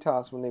coin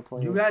toss when they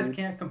play. You guys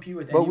can't compete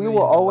with anybody. But we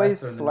will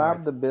always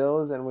slap the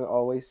Bills and we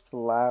always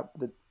slap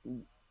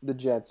the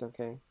Jets.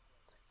 Okay,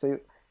 so.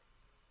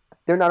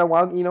 They're not a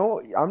wild, you know,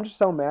 I'm just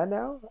so mad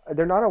now.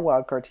 They're not a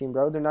wild card team,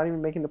 bro. They're not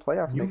even making the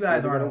playoffs. You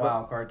guys aren't a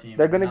wild card team.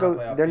 They're going to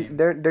go,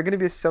 they're going to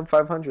be a sub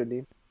 500,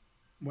 dude.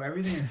 Well,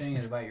 everything you're saying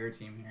is about your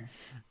team here.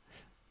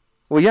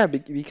 Well, yeah,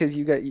 because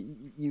you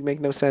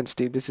make no sense,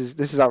 dude. This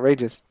is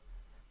outrageous.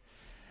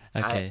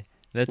 Okay.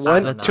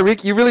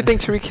 Tariq, you really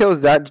think Tariq Hill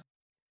is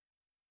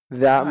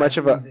that much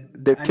of a,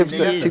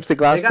 tips the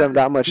glass to them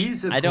that much?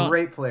 He's a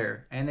great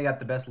player, and they got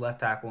the best left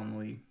tackle in the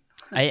league.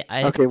 I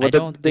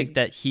don't think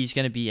that he's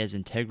going to be as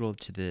integral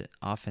to the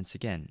offense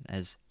again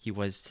as he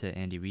was to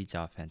Andy Reid's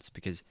offense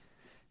because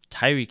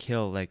Tyreek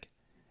Hill, like,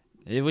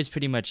 it was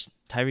pretty much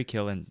Tyreek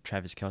Hill and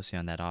Travis Kelce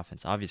on that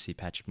offense. Obviously,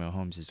 Patrick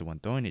Mahomes is the one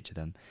throwing it to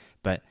them,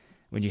 but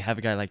when you have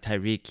a guy like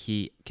Tyreek,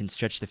 he can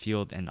stretch the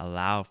field and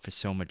allow for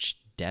so much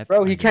depth.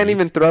 Bro, he can't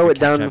even throw it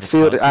down the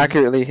field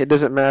accurately. It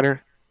doesn't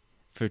matter.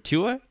 For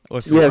Tua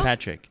or for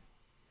Patrick?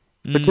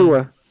 For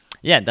Tua.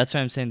 Yeah, that's why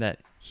I'm saying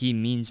that. He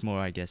means more,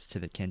 I guess, to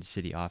the Kansas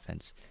City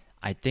offense.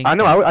 I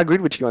know. I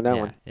agreed with you on that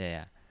one.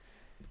 Yeah.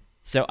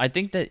 So I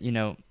think that, you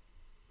know,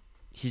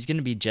 he's going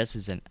to be just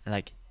as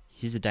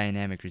he's a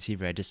dynamic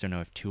receiver. I just don't know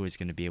if Tua is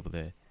going to be able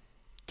to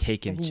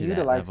take him to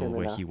that level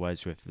where he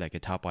was with like a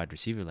top wide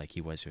receiver like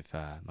he was with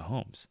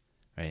Mahomes.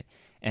 right?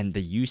 And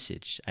the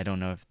usage, I don't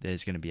know if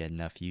there's going to be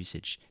enough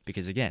usage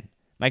because, again,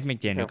 Mike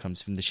McDaniel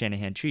comes from the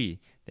Shanahan tree.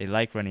 They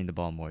like running the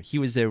ball more. He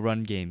was their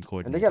run game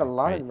coordinator. And they got a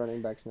lot right? of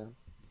running backs now.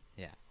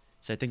 Yeah.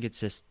 So I think it's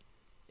just,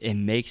 it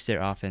makes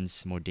their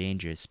offense more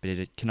dangerous, but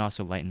it can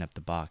also lighten up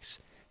the box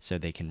so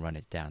they can run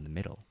it down the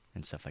middle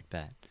and stuff like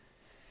that.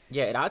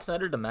 Yeah, it adds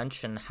another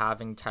dimension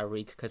having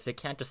Tyreek because they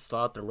can't just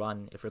slow out the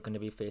run if we're going to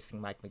be facing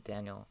Mike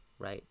McDaniel,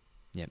 right?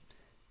 Yep.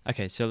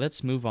 Okay, so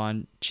let's move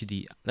on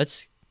to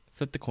let's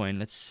flip the coin.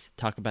 Let's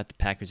talk about the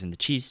Packers and the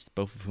Chiefs,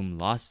 both of whom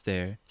lost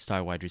their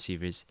star wide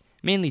receivers,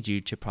 mainly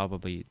due to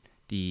probably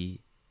the,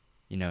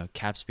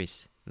 cap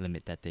space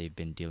limit that they've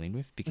been dealing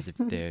with because of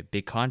their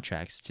big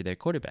contracts to their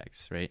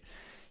quarterbacks, right?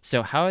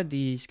 So how are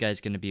these guys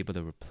going to be able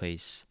to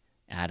replace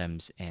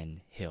Adams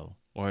and Hill,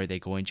 or are they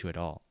going to at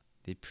all?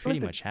 They pretty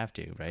much have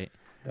to, right?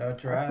 The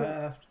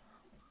draft.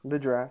 The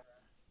draft.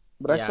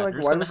 But yeah, I feel like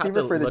they're wide going to have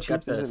receiver to for the look at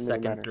Chiefs the doesn't really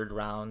second, matter. third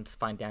round,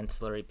 find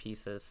ancillary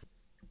pieces.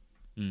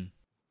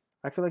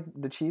 I feel like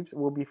the Chiefs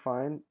will be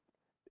fine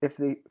if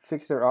they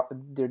fix their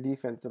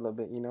defense a little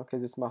bit,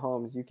 because it's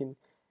Mahomes. You can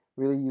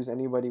really use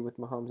anybody with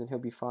Mahomes and he'll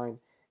be fine.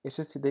 It's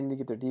just they need to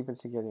get their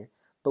defense together.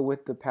 But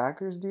with the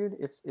Packers, dude,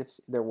 it's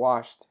they're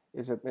washed.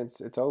 It's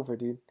over,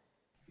 dude.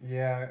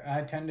 Yeah,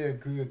 I tend to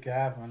agree with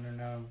Gab. I don't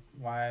know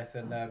why I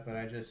said that, but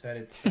I just said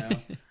it.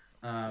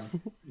 So,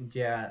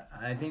 yeah,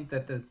 I think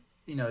that the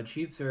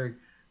Chiefs are,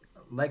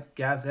 like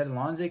Gab said, as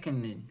long as they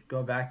can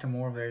go back to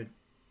more of their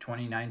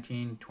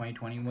 2019,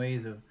 2020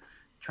 ways of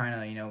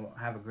trying to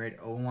have a great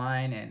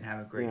O-line and have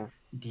a great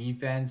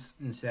defense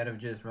instead of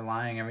just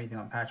relying everything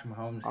on Patrick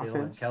Mahomes, Hill,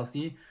 and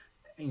Kelsey.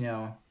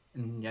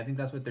 And I think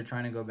that's what they're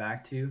trying to go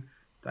back to.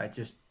 But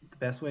just the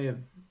best way of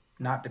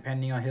not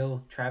depending on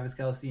Hill, Travis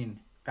Kelsey, and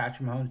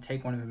Patrick Mahomes,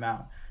 take one of them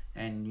out.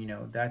 And,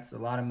 that's a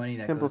lot of money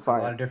that goes to a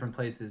lot of different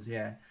places.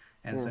 Yeah.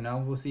 And so now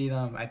we'll see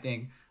them, I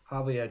think,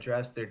 probably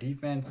address their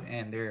defense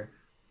and their,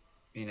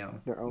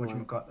 their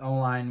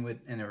O-line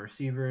and their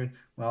receiver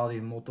with all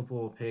these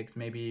multiple picks,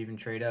 maybe even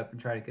trade up and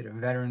try to get a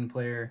veteran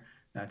player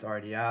that's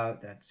already out,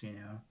 that's,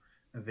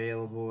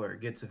 available or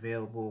gets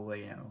available,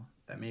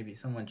 that maybe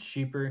someone's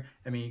cheaper.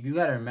 I mean, you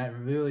got to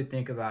really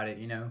think about it,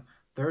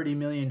 $30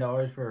 million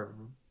for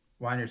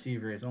a wide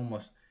receiver is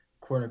almost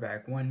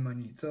quarterback one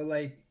money. So,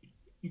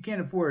 you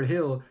can't afford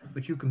Hill,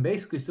 but you can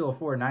basically still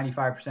afford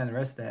 95% of the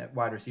rest of that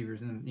wide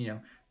receivers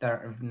and, that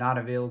are not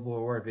available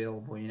or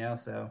available,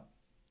 So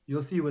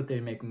you'll see what they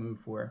make a move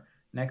for.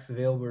 Next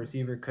available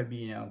receiver could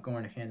be,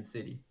 going to Kansas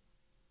City.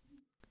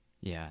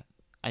 Yeah,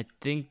 I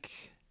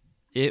think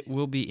it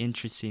will be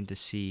interesting to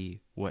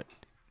see what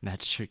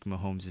Patrick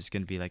Mahomes is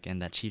going to be like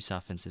and that Chiefs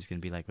offense is going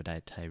to be like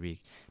without Tyreek.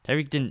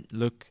 Tyreek didn't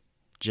look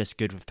just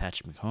good with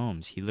Patrick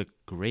Mahomes. He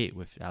looked great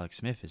with Alex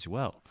Smith as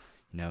well.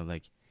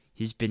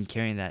 He's been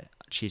carrying that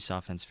Chiefs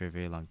offense for a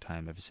very long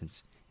time, ever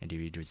since Andy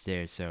Reid was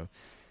there. So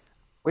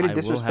way to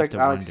disrespect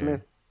Alex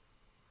Smith.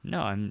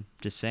 No, I'm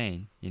just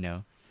saying,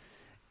 they're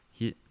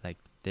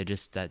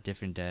just that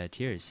different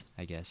tiers,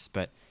 I guess.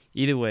 But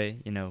either way,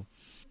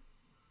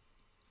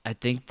 I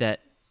think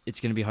that it's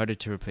going to be harder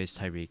to replace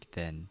Tyreek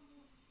than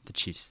the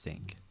Chiefs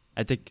think.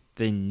 I think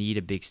they need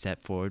a big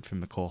step forward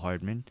from Mecole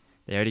Hardman.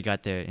 They already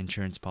got their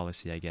insurance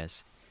policy, I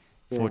guess,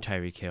 for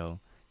Tyreek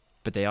Hill.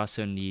 But they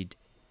also need,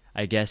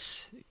 I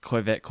guess,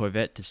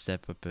 Corvette to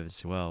step up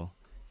as well,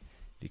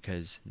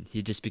 because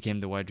he just became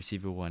the wide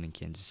receiver one in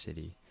Kansas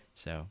City.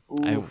 So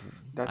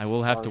I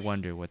will have to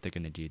wonder what they're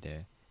going to do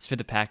there. As for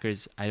the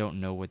Packers, I don't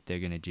know what they're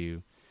going to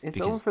do.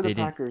 It's over for the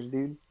Packers,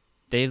 dude.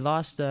 They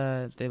lost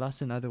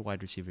another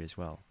wide receiver as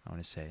well, I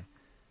want to say.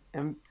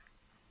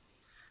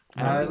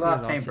 They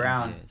lost St.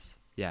 Brown.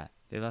 Yeah,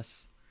 they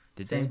lost.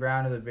 St.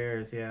 Brown to the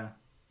Bears, yeah.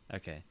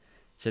 Okay.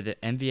 So the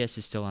MVS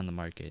is still on the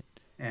market.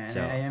 Yeah,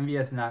 so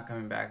MVS is not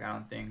coming back, I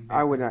don't think.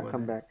 I would not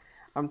come back.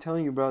 I'm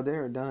telling you, bro, they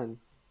are done.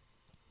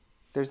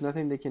 There's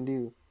nothing they can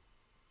do.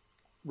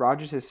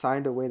 Rodgers has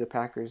signed away the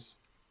Packers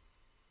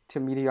to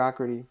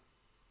mediocrity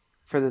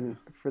for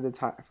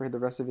the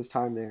rest of his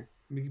time there.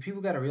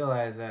 People got to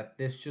realize that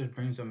this just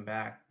brings them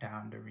back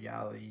down to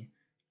reality.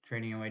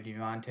 Trading away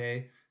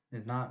Devontae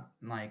is not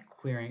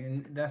clearing,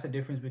 and that's the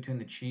difference between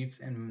the Chiefs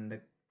and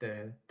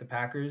the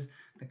Packers.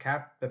 The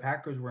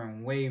Packers were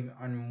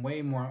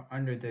way more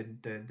under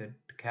the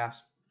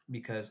caps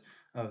because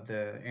of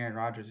the Aaron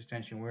Rodgers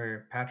extension,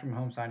 where Patrick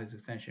Mahomes signed his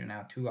extension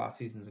now 2 off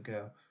seasons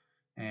ago,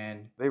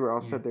 and they were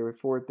all set. They were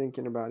forward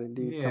thinking about it,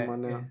 dude. Yeah, come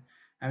on now. Yeah.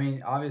 I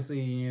mean,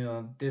 obviously,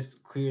 this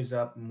clears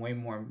up way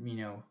more,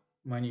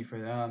 money for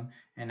them,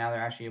 and now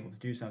they're actually able to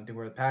do something.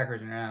 Where the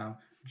Packers are now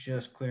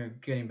just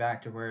getting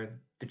back to where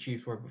the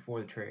Chiefs were before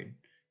the trade,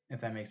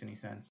 if that makes any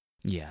sense.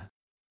 Yeah.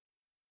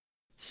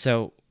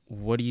 So,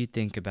 what do you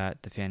think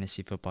about the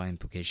fantasy football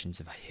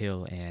implications of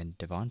Hill and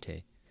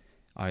Devontae?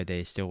 Are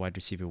they still wide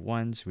receiver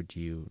ones? Would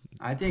you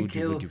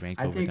rank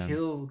over them?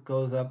 Hill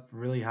goes up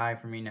really high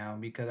for me now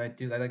because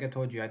like I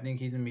told you, I think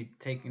he's gonna be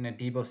taking a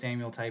Deebo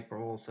Samuel type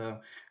role. So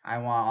I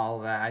want all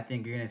of that. I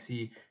think you're gonna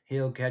see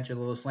Hill catch a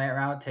little slant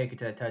route, take it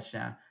to a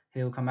touchdown.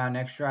 He'll come out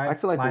next drive. I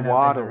feel like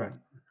Waddle.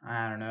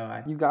 I don't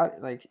know. You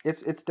got like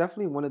it's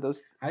definitely one of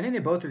those. I think they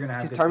both are gonna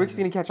have Because good Tyreek's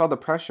seasons. gonna catch all the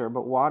pressure,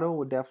 but Waddle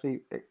would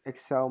definitely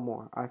excel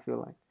more. I feel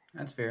like,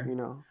 That's fair. you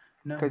know,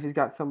 No. because he's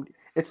got some.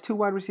 It's two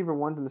wide receiver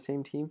ones in the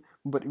same team,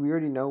 but we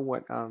already know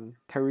what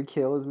Tyreek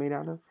Hill is made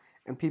out of,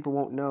 and people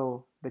won't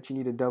know that you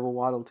need a double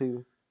Waddle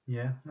too.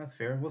 Yeah, that's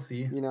fair. We'll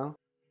see. You know,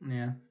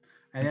 Yeah.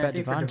 What about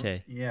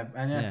Devontae?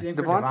 And I Yeah. think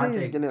for Devontae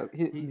is Devontae, gonna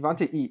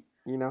Devontae eat.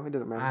 You know, it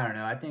doesn't matter. I don't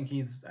know. I think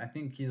he's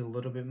a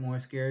little bit more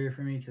scarier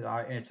for me because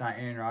it's not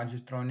Aaron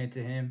Rodgers throwing it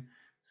to him.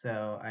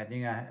 So I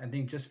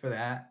think just for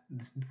that,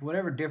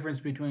 whatever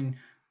difference between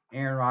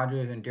Aaron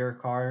Rodgers and Derek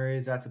Carr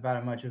is, that's about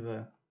as much of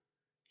a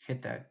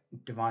hit that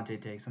Devontae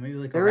takes. So maybe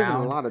like There isn't a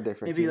round, lot of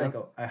difference. maybe You like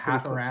know? a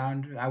half a close.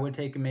 round. I would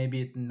take him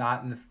maybe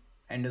not in the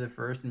end of the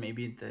first, and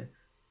maybe at the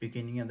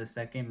beginning of the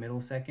second,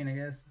 middle second, I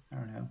guess. I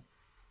don't know.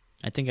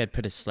 I think I'd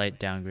put a slight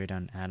downgrade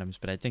on Adams,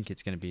 but I think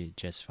it's going to be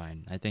just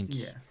fine. I think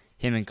Yeah.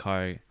 him and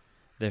Carr,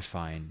 they're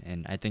fine,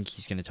 and I think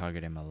he's going to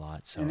target him a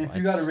lot. So And if you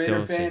I'd got a still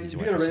Raider say fan, he's if you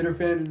wide got a Raider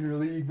receiver fan one. in your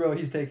league, bro,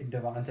 he's taking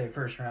Devontae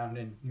first round,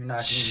 and you're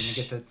not even gonna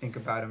get to think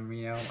about him.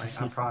 You know, like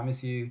I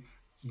promise you,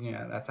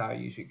 that's how it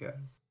usually goes.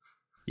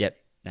 Yep,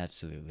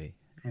 absolutely.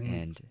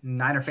 And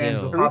Niner fans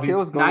Hill. will Tyreek probably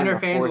Hill's going in Niner the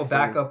fans will fourth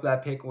back for me. up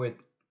that pick with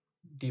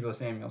Deebo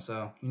Samuel.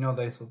 So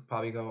this will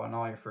probably go on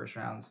all your first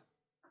rounds.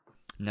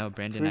 No,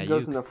 Brandon Tyreek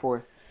goes in Ayuk. the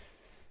fourth.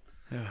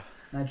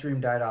 That dream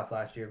died off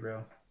last year,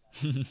 bro.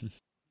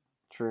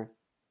 True.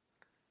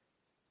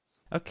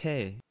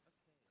 Okay,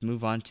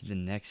 move on to the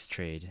next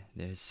trade.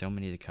 There's so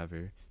many to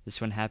cover.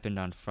 This one happened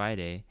on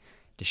Friday.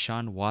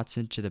 Deshaun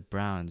Watson to the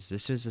Browns.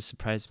 This was a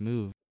surprise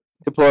move.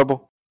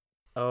 Deplorable.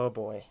 Oh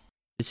boy.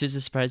 This is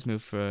a surprise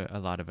move for a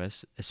lot of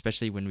us,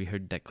 especially when we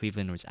heard that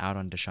Cleveland was out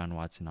on Deshaun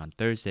Watson on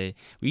Thursday.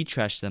 We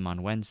trashed them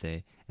on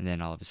Wednesday, and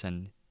then all of a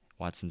sudden,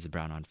 Watson's a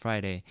Brown on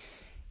Friday.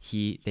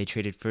 They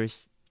traded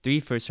 3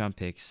 first-round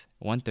picks,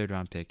 1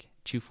 third-round pick,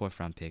 2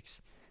 fourth-round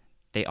picks.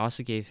 They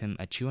also gave him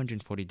a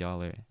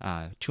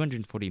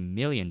 $240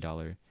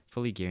 million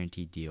fully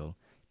guaranteed deal.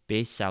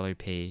 Base salary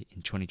pay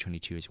in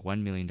 2022 is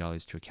 $1 million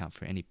to account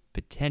for any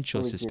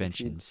potential Fully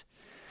suspensions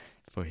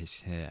for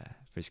his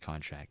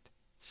contract.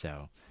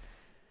 So,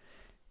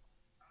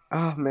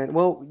 Oh man.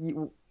 Well,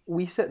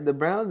 we said the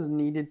Browns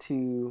needed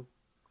to.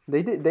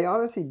 They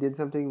honestly did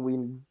something we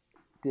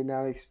did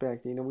not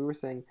expect. You know, we were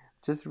saying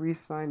just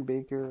re-sign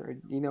Baker.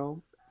 Or,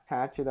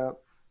 patch it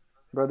up,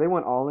 bro. They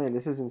went all in.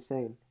 This is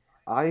insane.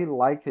 I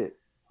like it.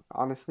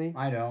 Honestly,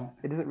 I don't.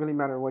 it doesn't really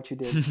matter what you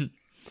did.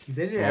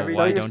 They did well, everything.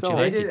 why Sell your don't soul. you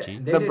like it, G?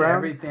 They The did Browns.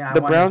 everything I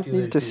The wanted Browns Steelers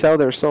need to do. sell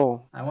their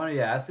soul.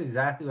 That's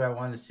exactly what I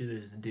wanted the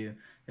Steelers to do.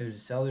 It was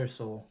to sell their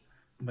soul.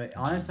 But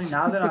honestly,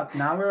 now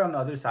we're on the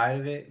other side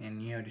of it,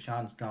 and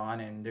Deshaun's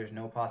gone, and there's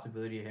no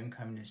possibility of him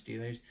coming to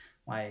Steelers.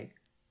 Like,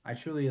 I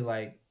truly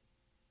I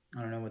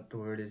don't know what the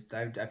word is.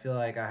 I feel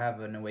like I have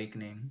an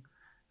awakening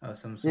of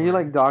some sort. Yeah, you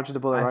like dodged the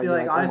bullet, I right? feel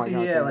You're like oh my honestly,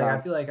 God, yeah, thank like I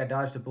God. feel like I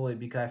dodged a bullet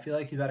because I feel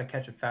like he's about to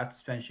catch a fat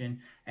suspension,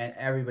 and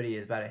everybody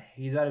is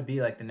he's about to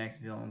be like the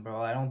next villain,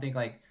 bro. I don't think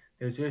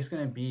there's just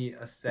gonna be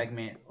a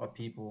segment of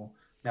people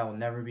that will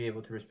never be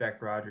able to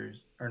respect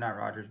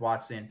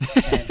Watson.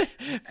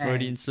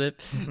 Freudian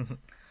slip.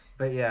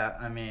 But yeah,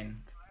 I mean,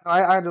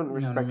 I don't you know what I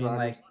respect mean,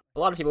 Rodgers. A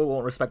lot of people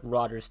won't respect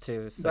Rodgers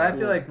too. So but I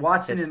feel like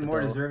Watson fits is the more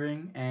bill.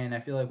 deserving, and I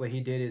feel like what he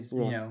did is,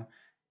 Yeah.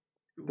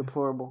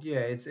 Deplorable. yeah,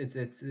 it's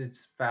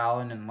foul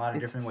in a lot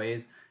of different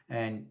ways,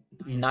 and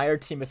Neither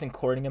team isn't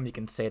courting him. You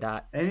can say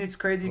that. and it's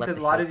crazy Let because a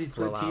the lot hate of these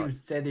flow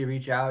teams say they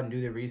reach out and do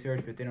their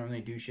research, but they don't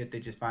really do shit. They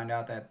just find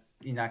out that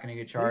he's not going to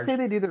get They charged. say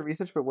they do the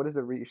research, but what does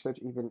the research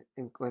even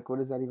like? What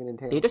does that even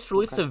entail? They just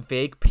released a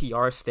vague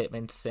PR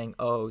statement saying,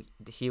 "Oh,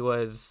 he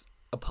was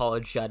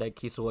apologetic.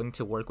 He's willing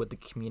to work with the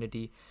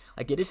community."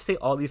 Like they just say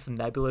all these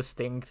nebulous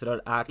things that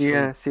are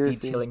actually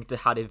seriously. detailing to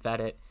how they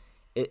vet it.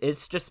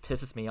 It's just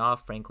pisses me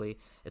off, frankly.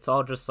 It's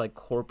all just like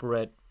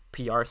corporate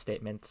PR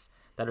statements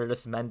that are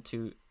just meant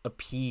to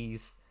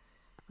appease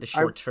the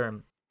short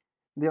term.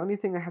 The only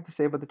thing I have to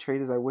say about the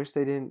trade is I wish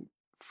they didn't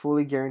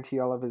fully guarantee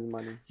all of his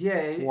money. Yeah,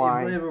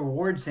 it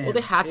rewards him. Well, they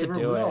had to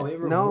do No, it. it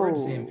rewards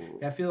No. him.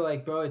 I feel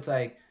like, bro, it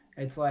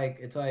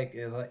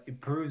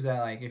proves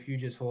that if you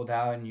just hold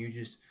out and you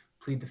just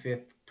plead the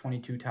fifth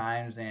 22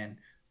 times and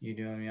you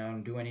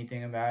don't do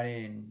anything about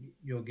it, and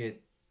you'll get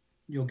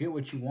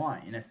what you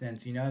want in a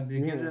sense. It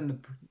gives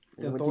them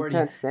the What you authority.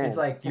 can't stand. It's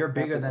like Can't you're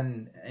stand bigger for that.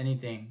 than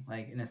anything.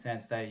 Like in a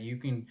sense that you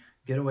can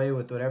get away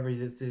with whatever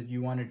this is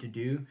you wanted to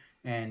do,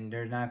 and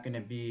there's not gonna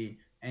be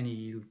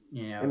any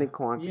Any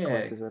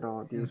consequences at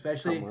all, dude.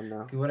 Especially Come on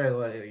now. what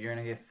you're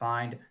gonna get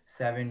fined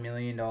 $7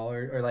 million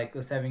or like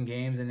the 7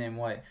 games, and then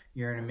what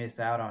you're gonna miss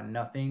out on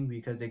nothing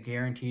because they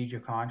guaranteed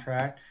your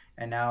contract,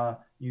 and now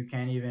you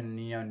can't even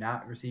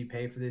not receive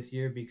pay for this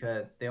year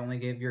because they only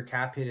gave your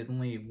cap hit is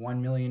only $1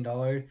 million,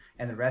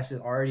 and the rest is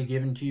already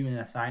given to you in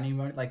a signing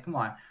bonus. Like, come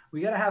on, we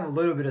gotta have a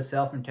little bit of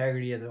self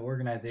integrity as an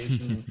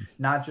organization, and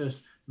not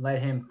just let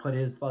him put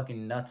his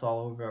fucking nuts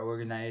all over our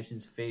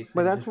organization's face.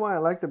 But that's why I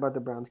liked about the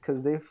Browns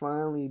because they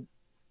finally,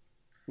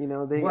 they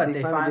finally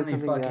did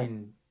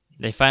something that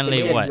They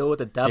finally made a what? deal with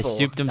the They devil.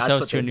 stooped That's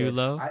themselves what to a they new did.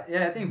 low. I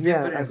think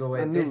Yeah, Vic put it a good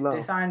way. a new low.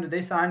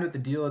 They signed with the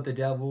deal with the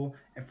devil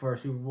for a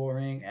Super Bowl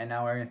ring, and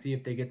now we're gonna see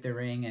if they get the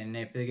ring. And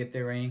if they get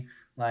the ring,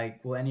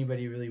 like, will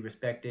anybody really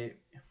respect it?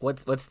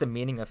 What's the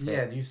meaning of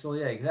Yeah, it?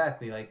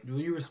 exactly. Like, do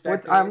you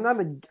respect it? I'm not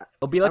a.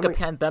 It'll be like I a mean,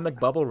 pandemic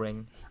bubble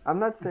ring I'm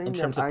not saying in that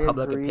terms of I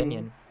public agree.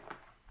 opinion.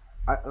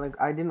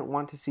 I didn't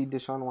want to see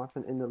Deshaun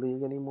Watson in the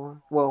league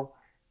anymore. Well,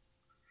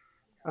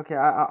 okay,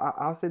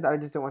 I'll say that I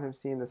just don't want him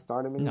seeing the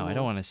stardom anymore. No, I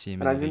don't want to see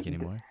him And in the league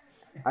anymore.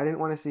 I didn't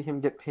want to see him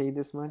get paid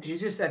this much.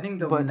 He's just, I think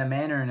the But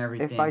manner and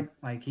everything.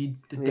 Like,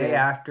 the day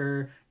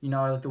after,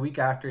 the week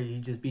after, he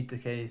just beat the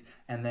case,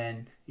 and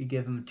then you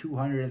give him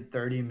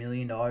 $230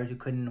 million. You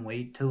couldn't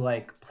wait till,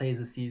 like, plays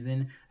the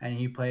season, and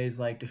he plays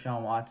like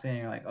Deshaun Watson, and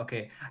you're like,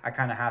 okay, I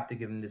kind of have to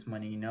give him this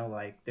money,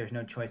 like, there's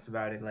no choice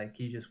about it. Like,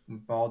 he just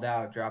balled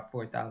out, dropped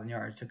 4,000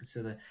 yards, took us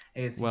to the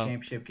AFC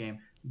Championship game.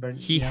 But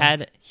he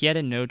had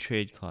a no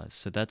trade clause,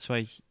 so that's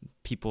why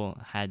people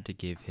had to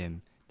give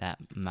him that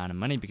amount of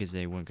money because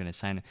they weren't going to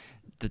sign it.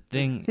 The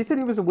thing he said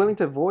he was willing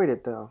to void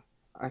it though.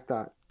 I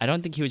thought. I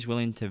don't think he was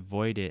willing to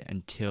void it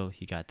until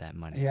he got that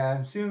money. Yeah,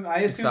 I assume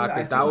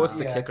Exactly. That was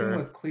the kicker. I assume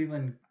what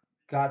Cleveland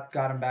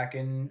got him back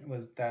in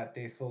was that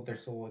they sold their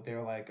soul. They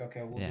were like,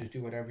 okay, we'll just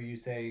do whatever you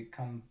say.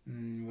 Come,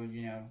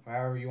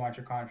 however you want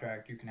your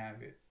contract, you can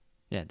have it.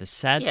 Yeah, the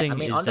sad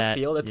thing is on that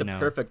the field, it's a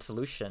perfect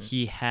solution.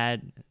 The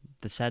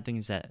sad thing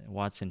is that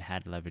Watson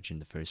had leverage in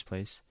the first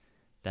place.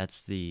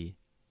 That's the,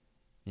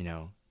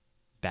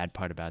 bad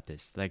part about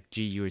this. Like,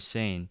 you were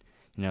saying,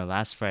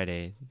 last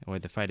Friday or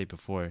the Friday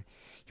before,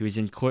 he was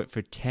in court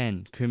for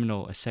 10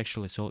 criminal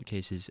sexual assault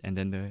cases, and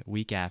then the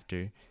week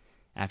after,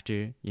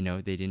 they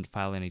didn't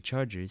file any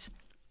charges,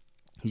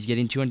 he's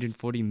getting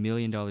 $240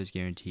 million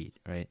guaranteed,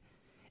 right?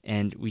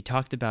 And we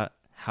talked about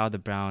how the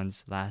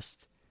Browns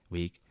last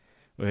week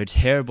were a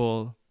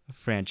terrible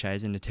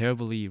franchise and a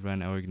terribly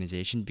run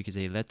organization because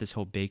they let this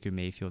whole Baker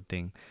Mayfield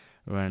thing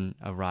run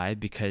awry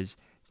because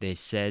they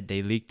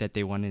leaked that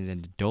they wanted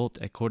an adult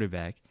at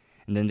quarterback,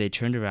 and then they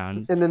turned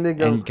around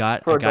and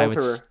got a guy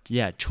with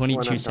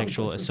 22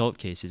 sexual assault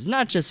cases.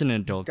 Not just an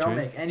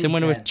adulterer,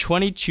 someone with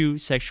 22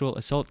 sexual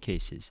assault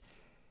cases.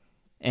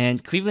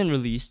 And Cleveland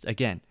released,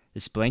 again,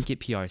 this blanket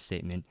PR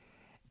statement,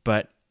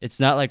 but it's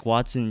not like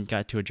Watson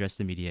got to address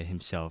the media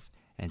himself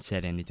and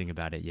said anything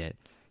about it yet.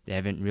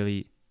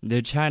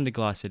 They're trying to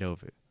gloss it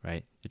over,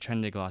 right? They're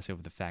trying to gloss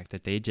over the fact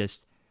that they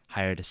just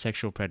hired a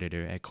sexual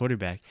predator at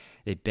quarterback.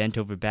 They bent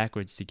over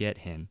backwards to get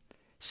him.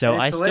 So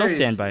I still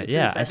stand by it.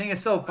 Yeah, I think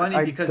it's so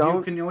funny because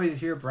you can always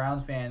hear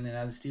Browns fan and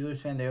as a Steelers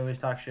fan, they always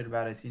talk shit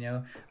about us,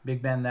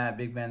 Big Ben that,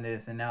 Big Ben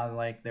this, and now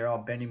like they're all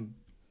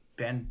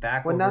bent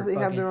back. Well, now they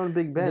have their own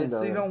Big Ben.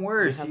 It's even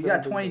worse. You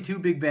got 22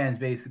 Big Bens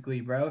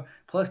basically, bro.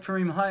 Plus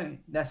Kareem Hunt,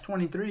 that's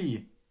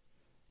 23.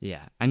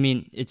 Yeah, I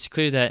mean, it's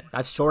clear that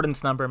that's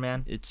Jordan's number,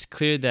 man. It's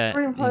clear that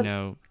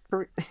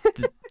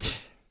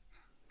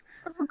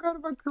I forgot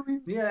about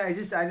Kareem. Yeah, I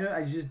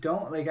just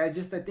don't like. I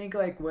think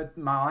like what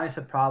my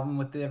honest problem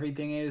with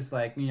everything is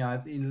like I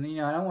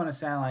don't want to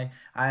sound like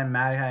I'm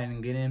mad at him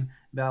and get him,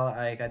 but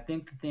like I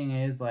think the thing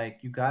is like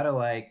you gotta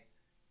like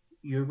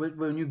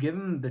when you give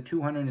him the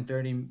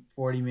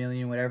 240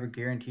 million whatever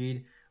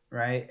guaranteed,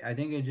 right? I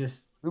think it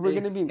just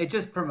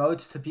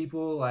promotes to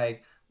people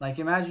like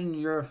imagine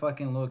you're a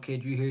fucking little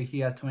kid, you hear he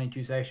has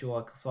 22 sexual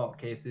assault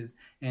cases,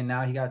 and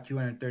now he got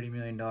 $230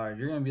 million.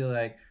 You're gonna be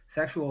like,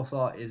 sexual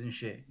assault isn't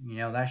shit.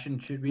 That should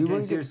be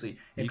taken seriously.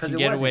 You can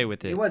get away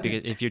with it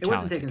if you're talented,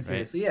 wasn't taken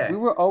seriously. Yeah. We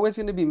were always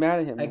gonna be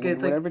mad at him. Like,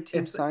 whatever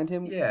team signed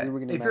him, we were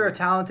gonna. If you're a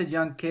talented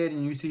young kid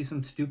and you see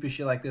some stupid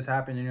shit like this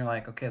happen, and you're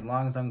like, okay, as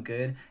long as I'm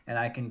good and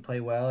I can play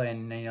well,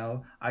 and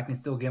I can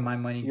still get my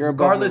money,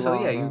 regardless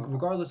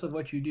of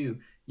what you do.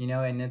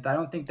 And I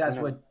don't think that's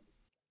what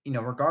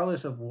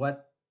regardless of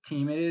what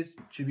team it is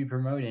should be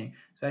promoting,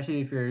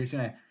 especially if you're just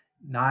gonna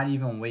not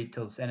even wait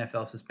till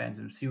NFL suspends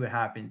him, see what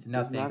happens.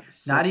 Nothing,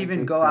 not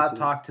even go out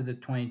talk to the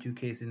 22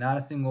 cases. Not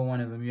a single one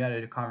of them you had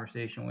a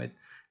conversation with.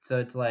 So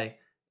it's like,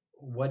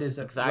 what is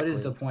the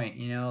point?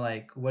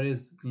 What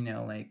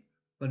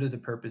is the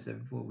purpose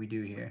of what we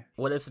do here?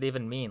 What does it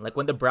even mean? Like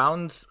when the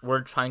Browns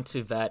were trying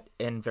to vet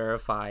and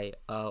verify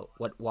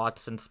what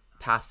Watson's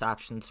past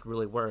actions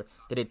really were,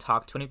 did they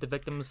talk to any of the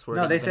victims?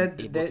 No, they said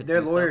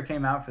their lawyer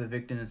came out for the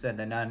victim and said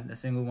that not a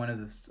single one of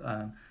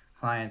the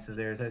clients of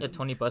theirs.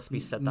 Tony Busby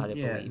said that, I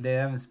believe. They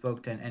haven't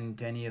spoke to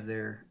any of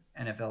their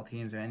NFL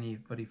teams or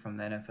anybody from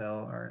the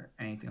NFL or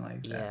anything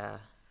like that. Yeah.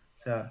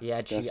 So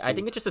I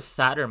think it's just a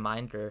sad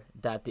reminder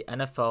that the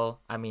NFL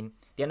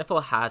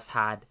has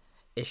had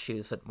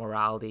issues with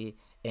morality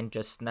and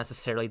just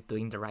necessarily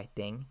doing the right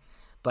thing,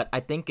 but I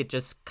think it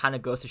just kind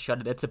of goes to show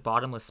that it's a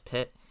bottomless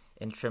pit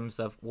in terms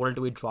of where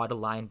do we draw the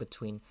line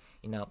between,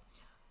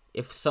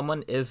 if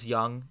someone is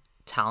young,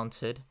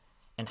 talented,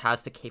 and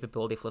has the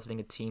capability of lifting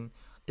a team,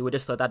 do we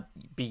just let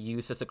that be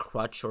used as a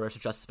crutch or as a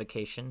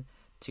justification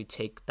to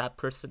take that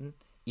person,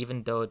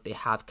 even though they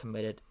have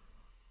committed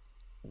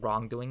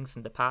wrongdoings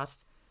in the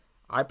past?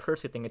 I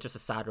personally think it's just a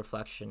sad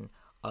reflection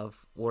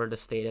of where the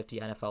state of the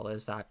NFL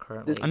is at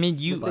currently. I mean,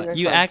 But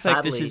you act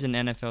like this sadly- is an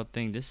NFL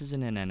thing. This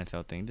isn't an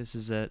NFL thing. This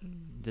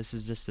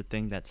is just a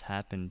thing that's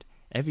happened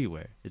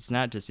everywhere. It's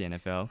not just the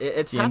NFL.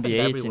 It's the happened NBA.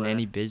 It's in everywhere.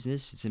 any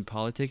business. It's in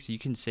politics. You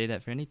can say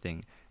that for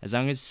anything. As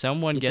long as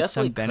someone You gets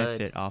some definitely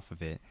benefit off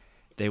of it,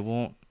 they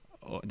will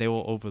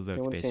overlook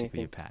won't say basically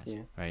your anything, past,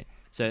 yeah. right?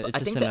 So it's I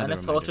just think the another NFL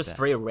reminder is just of that.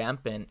 very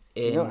rampant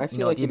in I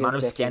feel like the it is amount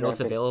of definitely scandals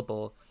rampant.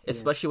 available,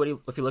 especially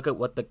if you look at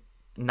what the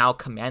now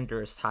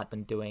Commanders had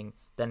been doing,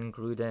 then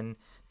Gruden,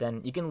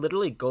 then you can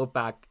literally go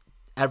back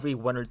every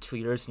 1 or 2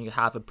 years and you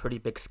have a pretty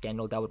big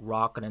scandal that would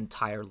rock an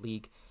entire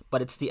league.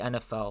 But it's the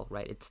NFL,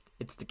 right?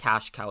 It's the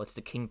cash cow. It's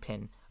the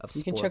kingpin of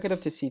You sports. can chuck it up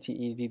to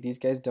CTE, dude. These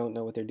guys don't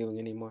know what they're doing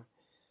anymore.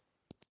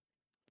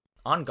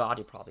 On God,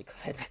 you probably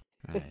could.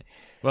 All right.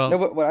 Well, No,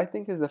 but what I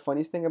think is the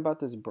funniest thing about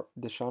this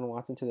Deshaun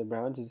Watson to the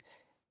Browns is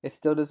it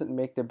still doesn't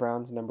make the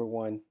Browns number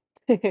 1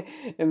 in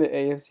the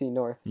AFC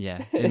North.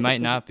 yeah, it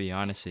might not be,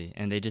 honestly,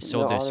 and they just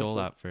sold No, their soul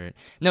honestly. out for it.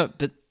 No,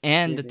 but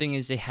and the Crazy. thing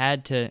is, they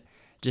had to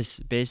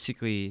just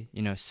basically,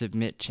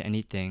 submit to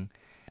anything,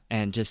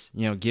 and just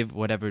give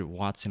whatever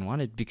Watson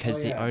wanted because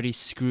Oh, they yeah. already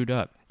screwed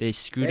up. They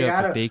screwed They up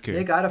gotta, with Baker.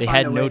 They gotta They find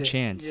had a no way to,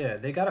 chance. Yeah,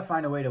 they gotta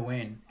find a way to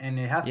win, and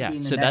it has to Yeah, be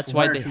in the so next that's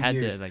why 1 or they 2 had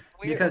years. to like.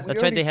 Because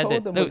That's why they had told to.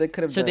 them No, what they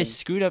could have so done. they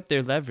screwed up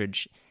their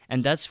leverage,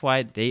 and that's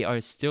why they are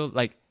still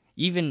like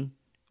even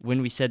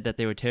when we said that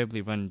they were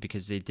terribly run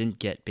because they didn't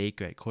get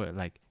Baker at court,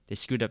 like they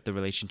screwed up the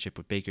relationship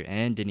with Baker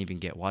and didn't even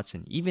get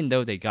Watson. Even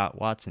though they got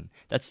Watson,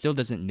 that still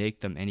doesn't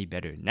make them any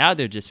better. Now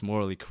they're just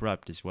morally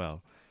corrupt as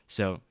well.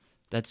 So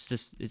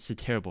it's a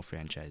terrible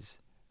franchise.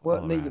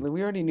 Well, all around.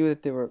 we already knew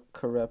that they were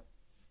corrupt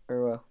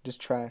or just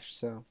trash.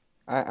 So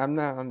I'm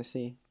not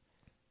honestly,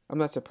 I'm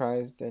not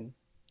surprised and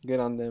good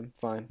on them.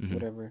 Fine, Mhm.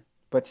 whatever.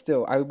 But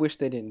still, I wish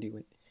they didn't do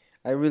it.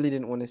 I really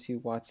didn't want to see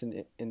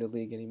Watson in the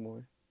league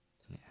anymore.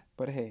 Yeah.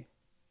 But hey,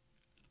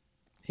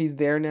 he's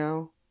there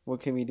now. What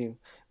can we do?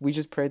 We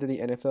just pray that the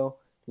NFL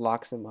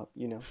locks him up.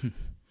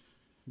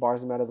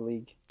 Bars him out of the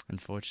league.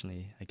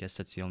 Unfortunately, I guess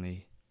that's the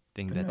only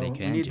thing But that no, they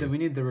can do. we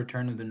need the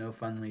return of the no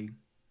fun league.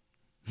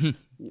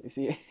 You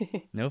see.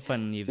 No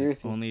fun even.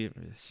 Seriously. Only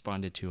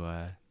responded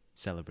to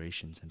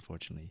celebrations,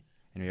 unfortunately.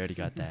 And we already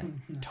got that.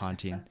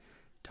 taunting.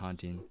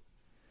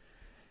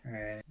 All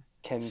right.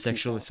 Ken,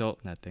 Sexual peace out. assault,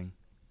 nothing.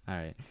 All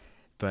right.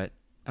 But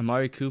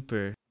Amari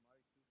Cooper,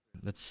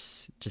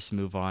 let's just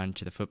move on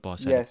to the football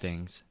side Yes. of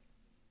things.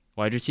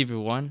 Wide receiver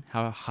 1,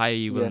 how high are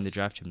you willing to Yes.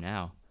 draft him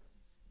now?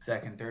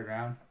 Second, third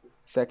round.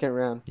 Second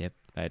round. Yep,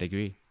 I'd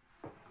agree.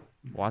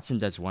 Watson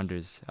does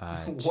wonders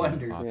to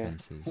Wonders, yeah.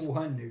 offenses.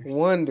 Wonders.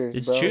 Wonders,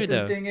 It's bro. true, The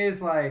though. thing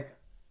is, like,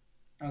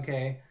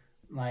 okay,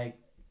 like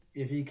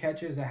if he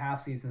catches a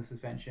half season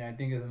suspension, I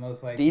think is the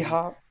most likely. D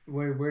Hop.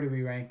 Where do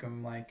we rank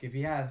him? Like, if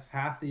he has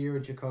half the year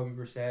with Jacoby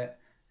Brissett,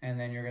 and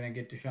then you're gonna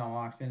get Deshaun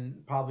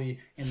Watson, probably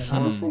in the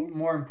Honestly,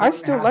 more important. I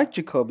still half- like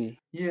Jacoby.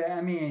 Yeah,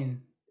 I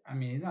mean,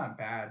 he's not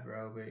bad,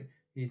 bro, but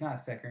he's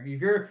not second.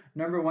 If your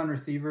number 1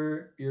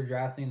 receiver you're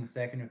drafting in the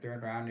second or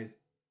third round is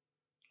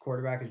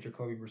quarterback is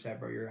Jacoby Brissett,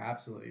 bro, you're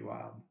absolutely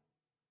wild.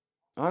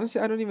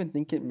 Honestly, I don't even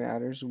think it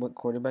matters what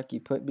quarterback you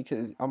put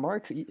because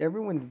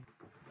everyone's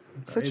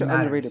such It an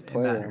matters. underrated It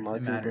player, matters. Amari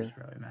It matters,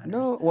 Cooper. bro. It matters.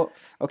 No, well,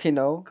 okay,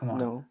 no, Come on.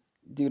 no,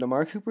 dude,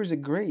 Amari Cooper's a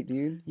great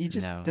dude. He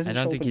just No, doesn't I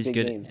don't show think up in he's big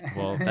good. games.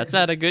 Well, that's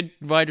not a good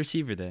wide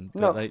receiver then. But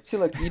No, like, see,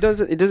 look, he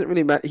doesn't. It doesn't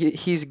really matter.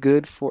 He's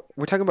good for.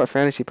 We're talking about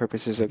fantasy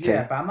purposes, okay?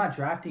 Yeah, but I'm not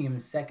drafting him in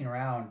second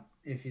round.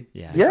 If you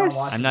yeah. Deshaun Yes.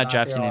 Watson's I'm not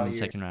drafting there him all in year.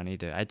 second round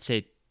either. I'd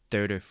say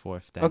third or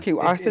fourth then. Okay,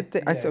 well, I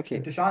said I said okay.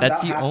 If Deshaun's That's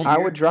out the half only- the I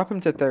year- would drop him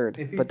to third,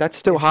 if he- but that's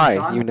still if high,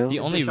 Deshaun- you know. The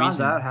if only Deshaun's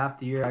reason- out half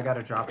the year, I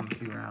gotta drop him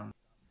 2 rounds.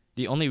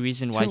 The only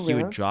reason why 2 he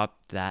would rounds?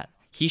 drop that,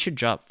 he should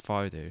drop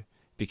farther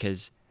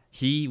because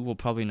he will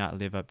probably not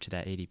live up to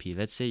that ADP.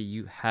 Let's say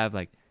you have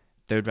like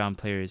third round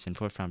players and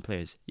fourth round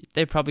players.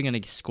 They're probably going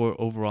to score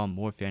overall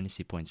more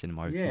fantasy points than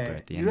Amari Cooper Yeah,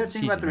 at the you end gotta of the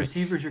think about season. the Right?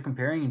 receivers you're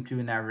comparing him to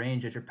in that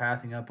range that you're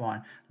passing up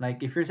on.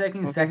 Like if you're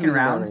taking Okay, second who's in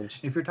that round, range?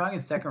 if you're talking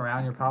second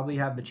round, you probably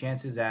have the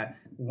chances that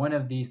one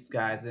of these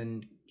guys,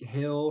 and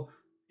Hill,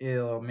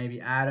 maybe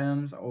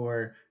Adams,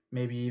 or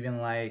maybe even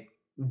like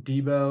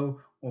Debo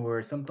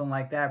or something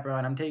like that, bro.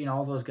 And I'm taking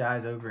all those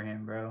guys over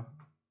him, bro.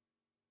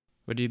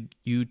 Would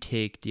you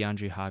take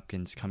DeAndre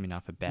Hopkins coming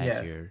off a bad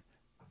Yes. year?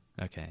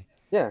 Okay.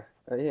 Yeah,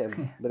 yeah,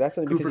 but that's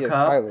only because Cooper he has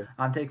Cup. Tyler.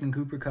 I'm taking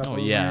Cooper Cup Oh, over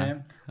yeah.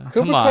 him. Cooper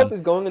Come on. Cup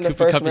is going in the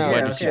Cooper first Cup is round. wide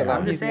Yeah, receiver. okay.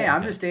 I'm He's just saying. not-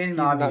 I'm just stating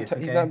the He's not obvious. tou-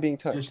 he's okay? not being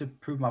touched. Just to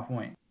prove my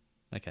point.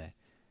 Okay.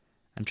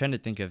 I'm trying to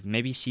think of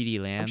maybe CeeDee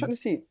Lamb. I'm trying to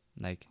see.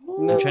 Like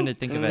No. I'm trying to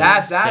think of a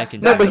That's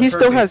second. No, but a he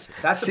still perfect- has-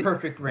 That's see, a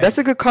perfect range. That's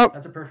a good call.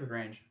 That's a perfect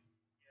range.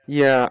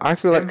 Yeah, I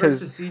feel like Him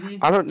because versus CD?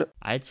 I don't know.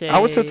 I'd say I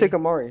would still take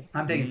Amari.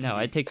 I'm taking No, CD.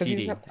 I'd take 'Cause he's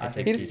CD. not- I'd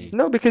take He's, CD.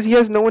 no, because he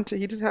has no one.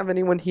 He doesn't have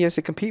anyone he has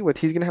to compete with.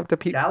 He's gonna have to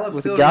compete Gallup's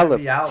with still a gonna Gallup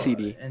be out,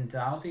 CD. and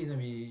I don't think he's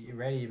gonna be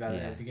ready by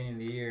Yeah. the beginning of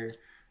the year.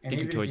 I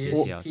think he even tore if his he is,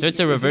 ACL. he- So it's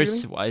a he- Is he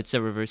reverse. It's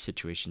a reverse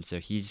situation. So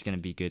he's gonna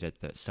be good at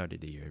the start of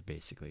the year,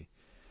 basically.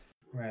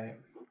 Right.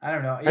 I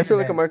don't know. I Even feel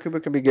like then, Amari Cooper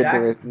could be good Dak,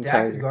 for his Dak is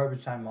entire.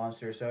 garbage time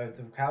monster. So if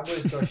the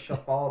Cowboys go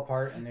fall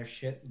apart and their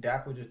shit,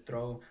 Dak will just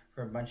throw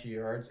for a bunch of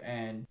yards,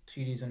 and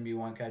CD's gonna be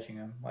one catching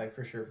him, like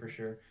for sure,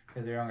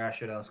 because they don't got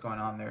shit else going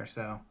on there.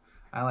 So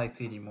I like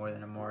CD more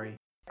than Amari.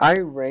 I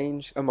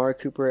range Amari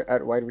Cooper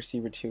at wide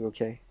receiver 2.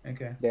 Okay,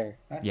 Okay, there.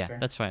 that's Yeah, fair.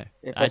 that's fine.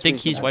 If I that's think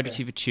what you he's said. wide Okay.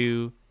 receiver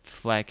 2,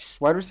 flex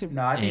Wide receiver.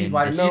 No, I think he's in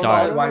wide the receiver. No, I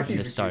start. don't know if In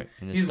the he's- start.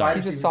 In the He's start. wide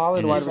He's a receiver- solid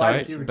in wide the wide start,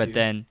 receiver. receiver but two.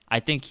 then I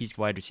think he's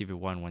wide receiver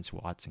 1 once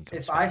Watson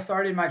comes If back. I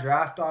started my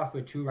draft off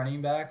with 2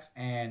 running backs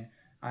and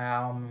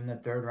I'm in the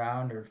 3rd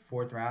round or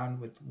 4th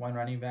round with 1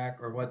 running back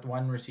or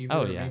one receiver,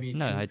 Oh or yeah, maybe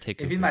no, 2. I'd take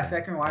If Cooper he's my then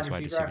second wide as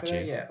wide receiver receiver after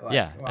that, 2. yeah, like,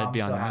 Yeah, well, I'd I'm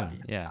be on so the happy.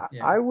 moon. Yeah.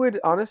 Yeah. I would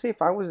honestly,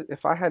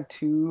 if I had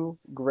 2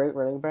 great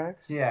running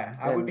backs. Yeah,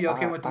 I would and be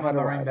okay with I them had on a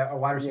my running back, a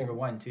wide yeah. receiver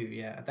 1 too.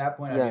 Yeah, at that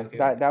point I'd Yeah, be okay with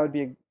that it.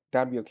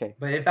 that'd be okay.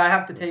 But if I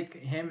have to take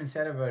him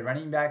instead of a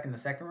running back in the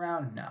 2nd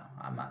round, no,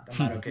 I'm not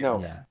okay No.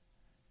 with that.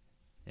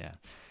 Yeah.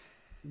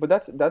 But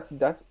that's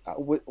but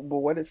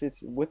what if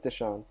it's with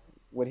Deshaun?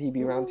 Would he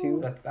be round 2?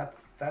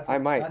 That's I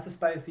might. That's a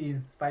spicy.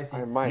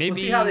 I might. We'll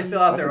see how they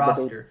fill out That's their a debate.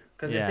 roster.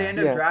 Because Yeah. if they end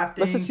up Yeah,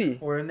 drafting let's just see.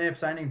 or end up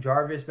signing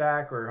Jarvis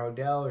back or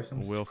Odell or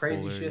some Will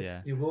crazy Fuller, shit,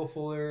 yeah. Will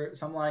Fuller,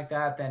 something like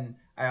that, then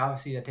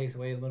that takes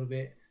away a little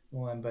bit.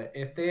 But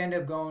if they end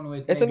up going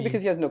with It's only maybe-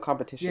 because he has no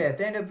competition. yeah, if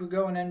they end up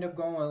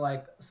going with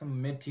like some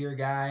mid-tier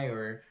guy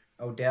or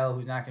Odell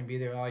who's not going to be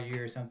there all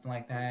year or something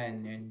like that,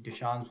 and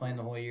Deshaun's playing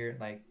the whole year,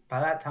 like by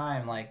that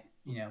time, like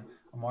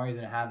Amari's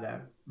going to have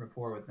that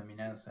rapport with them,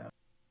 so.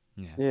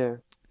 Yeah.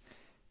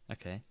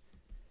 Okay.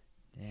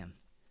 Damn.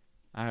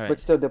 All right. But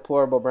still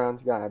deplorable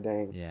Browns. God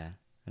dang. Yeah,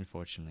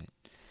 unfortunate.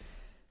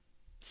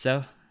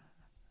 So,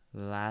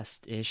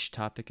 last-ish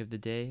topic of the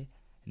day,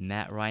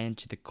 Matt Ryan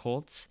to the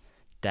Colts.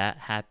 That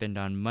happened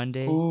on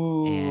Monday,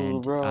 Ooh,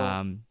 and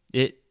bro.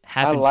 it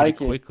happened like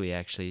pretty it. quickly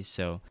actually.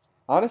 So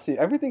Honestly,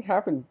 everything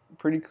happened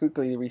pretty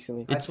quickly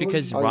recently. it's told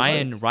because you.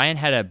 Ryan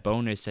had a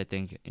bonus, I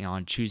think,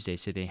 on Tuesday,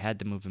 so they had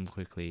to move him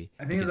quickly.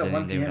 I think it was because at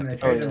 1 they would p.m. have and to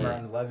they pay traded him yeah.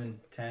 around 11,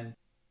 10.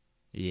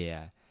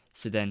 Yeah.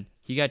 So then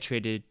he got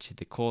traded to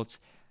the Colts.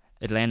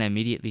 Atlanta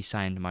immediately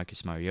signed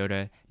Marcus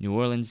Mariota. New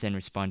Orleans then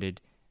responded.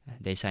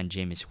 They signed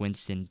Jameis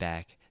Winston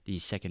back, the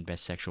second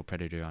best sexual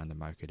predator on the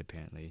market,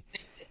 apparently.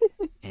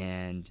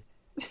 And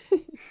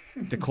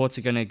the Colts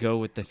are going to go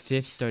with the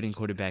 5th starting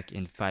quarterback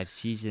in 5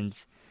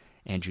 seasons.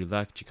 Andrew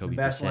Luck, Jacoby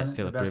The best Brissett, one- the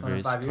Phillip best one in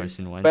Rivers, 5 years?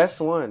 Carson Wentz. Best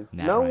one.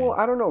 Matt No, Ryan. well,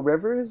 I don't know.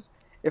 Rivers.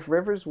 If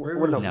Rivers. Well,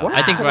 no, Rivers- No, what?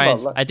 I think Talk about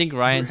Ryan's. luck. I think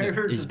Ryan's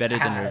Rivers is better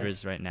than ass.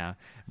 Rivers right now.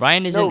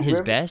 Ryan isn't his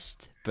Rivers-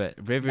 best, but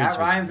Rivers Matt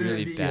Ryan's was gonna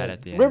really be bad good.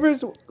 at the end.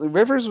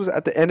 Rivers was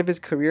at the end of his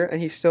career,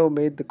 and he still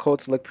made the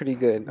Colts look pretty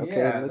good. Okay,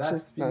 Yeah, let's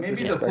just not maybe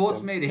the disrespect Colts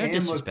him. made No him look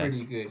disrespect.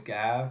 pretty good,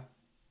 Gav.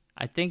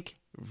 I think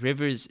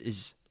Rivers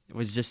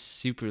was just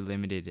super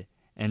limited,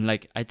 and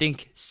I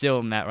think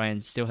still Matt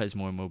Ryan still has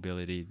more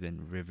mobility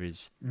than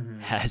Rivers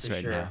has for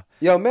right sure. now.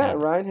 Yo, Matt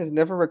Yeah. Ryan has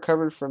never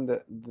recovered from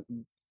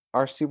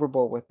our Super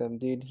Bowl with them,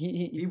 dude.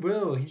 He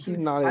will. He's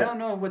not I it. don't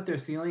know what their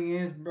ceiling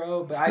is,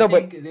 bro, but I No,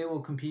 but- think they will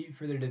compete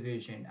for their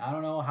division. I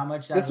don't know how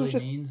much that This was really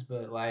just- means,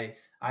 but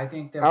I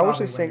think they'll I was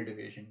probably just win saying- their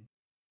division.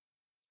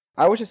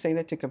 I was just saying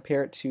that to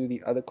compare it to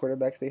the other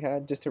quarterbacks they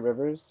had, just to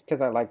Rivers,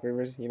 because I like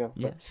Rivers, Yeah,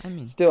 But I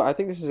mean, still, I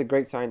think this is a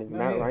great signing. No,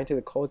 Matt yeah. Ryan to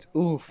the Colts.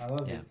 Oof. I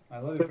love Yeah. it. I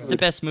love it. it's For the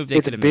them. best move they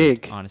It's could have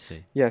big. made,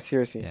 honestly. Yeah,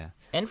 seriously. Yeah,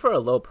 And for a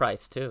low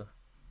price too.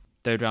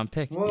 3rd-round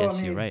pick. Well, Yes, I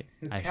mean, you're right.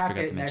 His I cap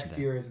forgot to hit mention next that.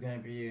 year is going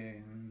to be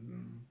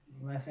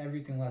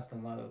everything less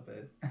than low,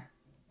 but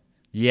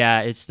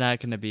Yeah, it's not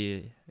gonna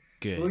be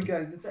good we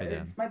got for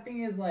them. my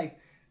thing is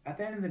at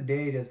the end of the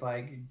day, just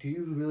do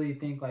you really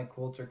think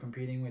Colts are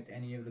competing with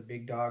any of the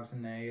big dogs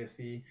in the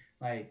AFC?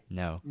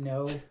 No.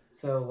 No.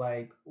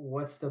 So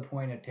what's the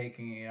point of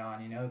taking it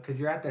on? Because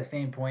you're at the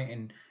same point,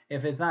 and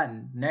if it's not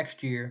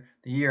next year,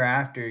 the year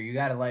after, you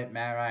got to let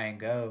Matt Ryan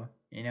go.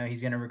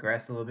 He's gonna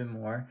regress a little bit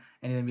more,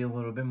 and he's gonna be a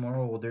little bit more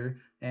older,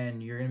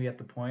 and you're gonna be at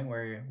the point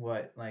where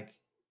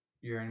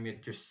you're gonna be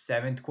your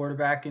 7th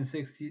quarterback in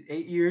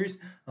 8 years.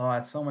 Oh,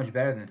 that's so much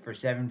better than for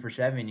 7 for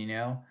 7.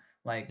 Yeah.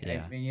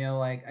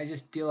 I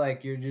just feel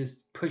like you're just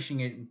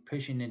pushing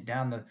it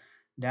down the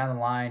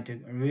line to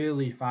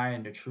really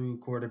find a true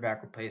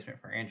quarterback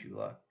replacement for Andrew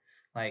Luck.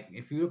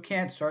 If you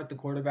can't start the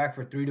quarterback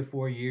for 3 to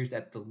 4 years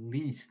at the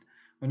least,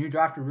 when you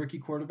draft a rookie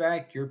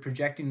quarterback, you're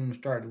projecting them to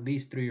start at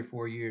least 3 or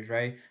 4 years,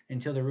 right?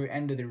 Until the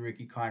end of the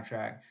rookie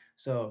contract.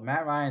 So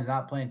Matt Ryan's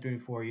not playing 3 to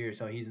 4 years,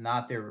 so he's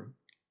not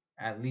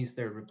at least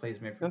their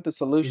replacement. It's not the He's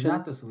solution,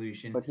 not the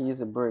solution. but he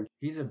is a bridge.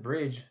 He's a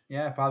bridge.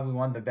 Yeah, probably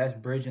one of the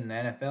best bridge in the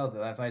NFL.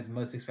 That's why it's the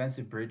most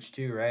expensive bridge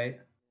too, right?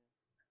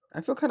 I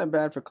feel kind of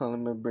bad for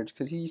calling him a bridge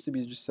because he used to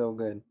be just so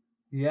good.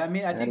 Yeah, I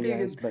mean, I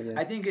think but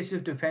I think it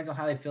just depends on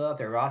how they fill out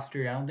their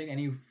roster. I don't think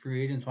any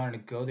free agents wanted to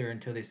go there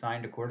until they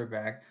signed a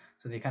quarterback,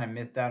 so they kind of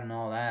missed out on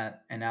all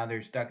that, and now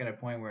they're stuck at a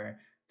point where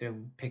they're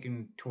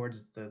picking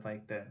towards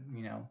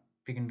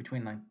picking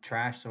between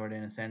trash sort of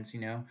in a sense, I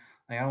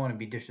don't want to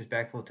be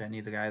disrespectful to any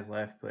of the guys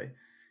left, but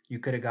you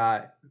could have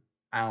got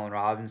Allen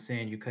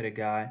Robinson, you could have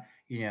got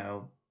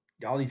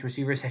all these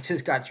receivers that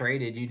just got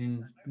traded. You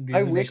didn't I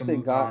really make wish a they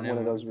move got on one of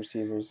them. those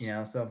receivers.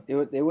 So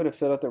They would have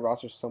filled out the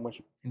roster so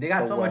they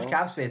got so much well.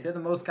 cap space. They have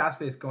the most cap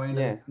space going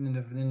Yeah.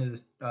 into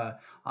this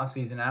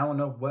offseason. I don't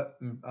know what,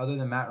 other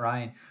than Matt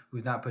Ryan,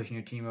 who's not pushing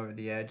your team over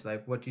the edge,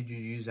 like, what did you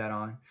use that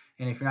on?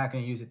 And if you're not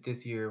going to use it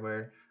this year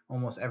where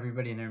almost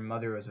everybody and their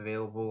mother was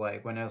available,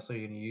 like, when else are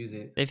you going to use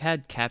it? They've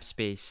had cap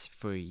space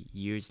for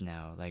years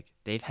now. Like,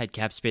 they've had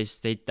cap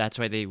space. That's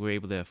why they were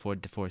able to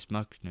afford DeForest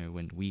Buckner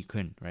when we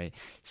couldn't, right?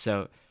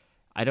 So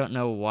I don't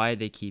know why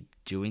they keep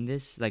doing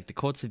this. Like, the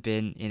Colts have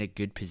been in a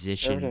good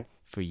position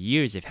for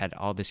years. They've had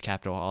all this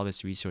capital, all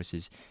this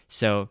resources.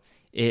 So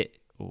it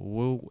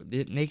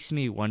makes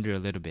me wonder a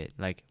little bit.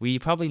 Like, we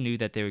probably knew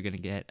that they were going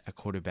to get a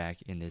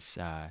quarterback in this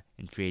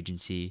in free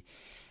agency,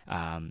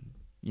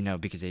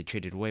 because they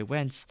traded away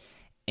Wentz,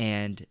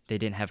 and they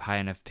didn't have high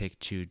enough pick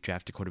to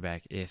draft a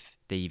quarterback if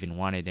they even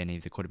wanted any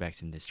of the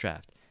quarterbacks in this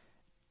draft.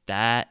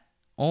 The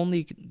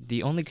only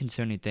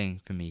concerning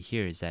thing for me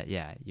here is that,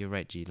 yeah, you're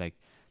right, G. Like,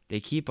 they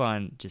keep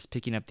on just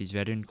picking up these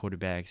veteran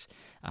quarterbacks,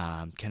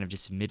 kind of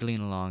just middling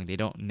along. They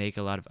don't make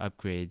a lot of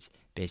upgrades,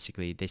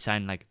 basically. They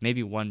sign, like,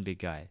 maybe one big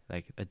guy,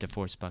 like a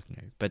DeForest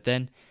Buckner. But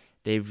then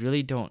they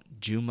really don't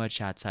do much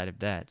outside of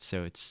that.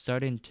 So it's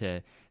starting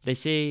to... They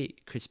say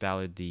Chris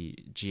Ballard, the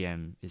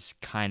GM, is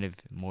kind of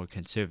more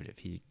conservative.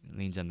 He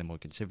leans on the more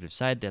conservative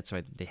side. That's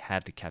why they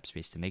have the cap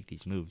space to make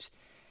these moves.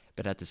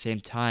 But at the same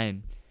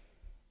time,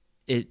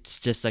 it's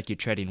just like you're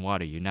treading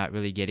water. You're not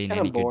really getting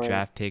any good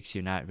draft picks.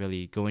 You're not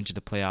really going to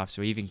the playoffs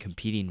or even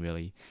competing,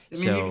 really. I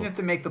mean, even if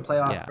they make the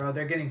playoffs, bro,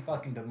 they're getting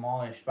fucking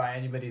demolished by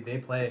anybody they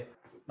play.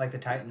 Like the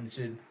Titans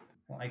should.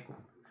 Like,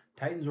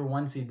 Titans were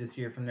 1 seed this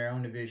year from their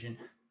own division.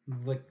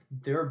 Like,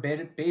 they're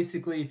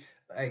basically,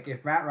 like,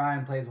 if Matt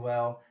Ryan plays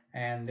well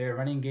and their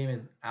running game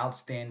is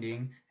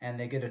outstanding and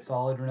they get a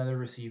solid another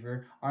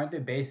receiver, aren't they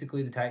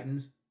basically the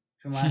Titans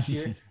from last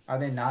year? Are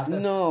they not?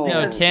 No,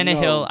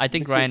 Tannehill. No, I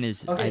think Ryan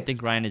is. Okay. I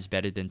think Ryan is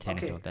better than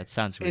Tannehill. Okay. That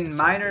sounds weird. In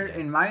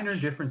minor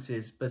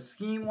differences, but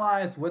scheme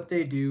wise, what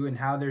they do and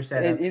how they're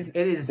set up, it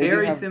is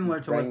very similar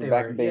to what they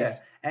were. Yeah,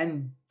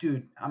 and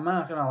dude, I'm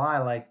not gonna lie.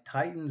 Like,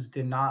 Titans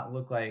did not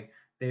look like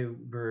they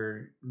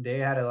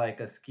had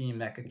a scheme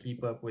that could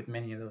keep up with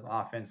many of those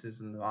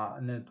offenses in the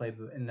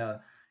playbook in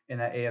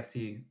that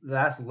AFC.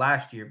 That's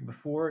last year.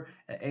 Before,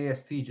 the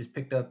AFC just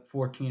picked up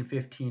 14,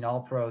 15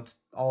 all-pro,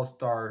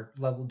 all-star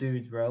level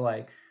dudes, bro.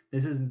 Like,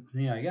 this is,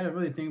 you got to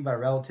really think about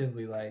it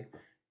relatively. Like,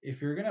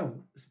 if you're going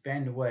to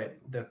spend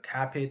the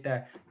cap hit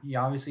that,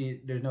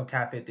 obviously there's no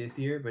cap hit this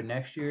year, but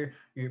next year,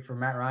 for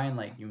Matt Ryan,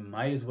 like, you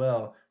might as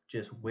well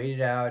just wait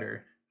it out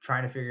or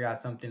try to figure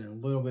out something a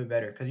little bit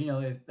better. Because,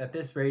 if at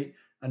this rate,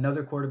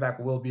 another quarterback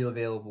will be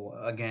available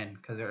again,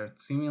 because they're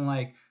seeming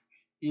like,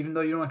 even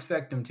though you don't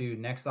expect them to,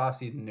 next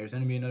offseason, there's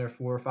going to be another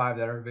 4 or 5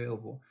 that are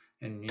available.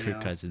 And,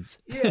 Kirk Cousins.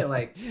 Yeah,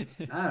 like,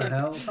 I don't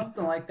know,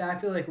 something like that. I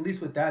feel like at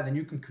least with that, then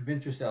you can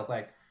convince yourself,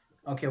 like,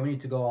 okay, we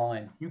need to go all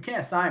in. You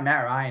can't sign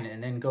Matt Ryan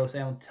and then go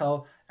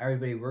tell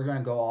everybody we're going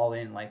to go all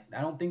in. Like,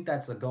 I don't think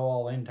that's a go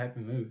all in type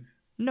of move.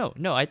 No,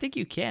 I think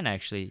you can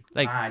actually.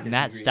 Like,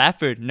 Matt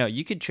Stafford, no,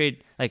 you could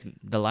trade, like,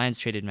 the Lions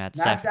traded Matt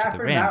Stafford to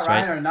the Rams, Matt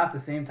Ryan are not the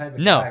same type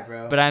of guy,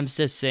 bro. But I'm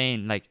just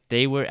saying, like,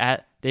 they were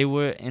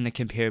in a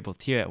comparable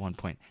tier at one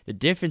point. The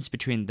difference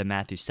between the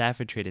Matthew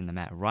Stafford trade and the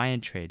Matt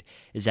Ryan trade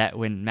is that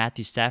when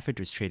Matthew Stafford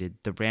was traded,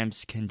 the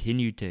Rams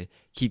continued to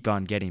keep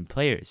on getting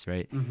players,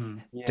 right? Mm-hmm.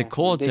 Yeah, the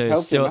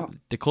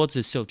Colts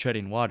are still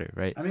treading water,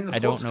 right? I mean,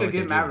 the Colts could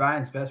get Matt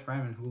Ryan's best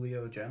friend and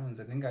Julio Jones.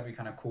 I think that'd be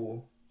kind of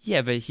cool.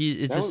 Yeah, but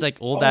it's just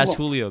like old ass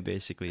Julio,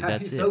 basically.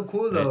 That's he's so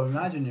cool though. Right?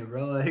 Imagine it,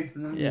 bro. Like,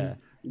 yeah,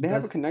 they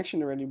have a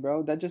connection already,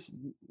 bro. That just,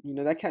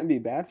 that can't be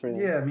bad for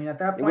them. Yeah, I mean, at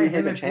that point,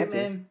 him and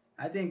Pittman.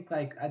 I think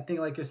like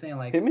you're saying,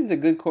 like, Pittman's a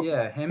good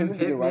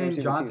Pittman,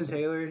 Jonathan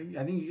Taylor.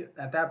 I think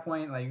at that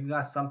point, like, you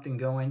got something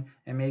going,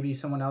 and maybe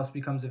someone else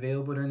becomes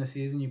available during the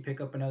season. You pick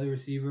up another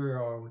receiver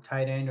or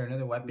tight end or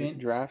another weapon.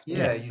 Draft.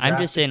 Yeah. I'm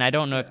just saying, I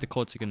don't know if the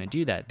Colts are gonna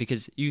do that,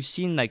 because you've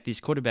seen, like,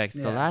 these quarterbacks.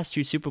 The last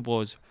 2 Super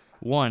Bowls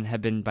won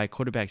have been by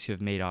quarterbacks who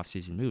have made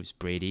offseason moves.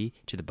 Brady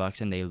to the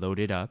Bucs, and they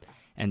loaded up,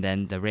 and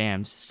then the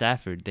Rams,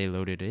 Stafford, they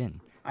loaded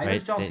in. I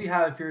just don't see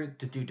how, if you're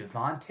to do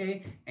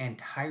Devontae and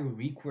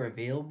Tyreek were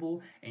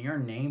available and your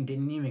name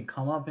didn't even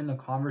come up in the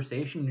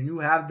conversation and you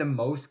have the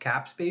most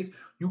cap space,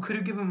 you could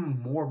have given them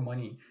more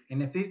money.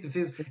 And if you're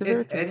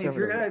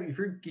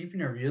keeping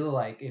it real,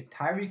 like, if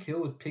Tyreek Hill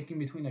was picking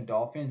between the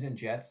Dolphins and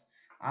Jets,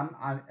 I'm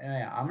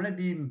gonna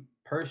be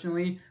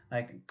personally,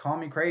 like, call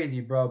me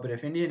crazy, bro, but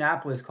if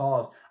Indianapolis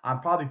calls,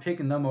 I'm probably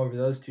picking them over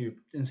those two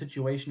in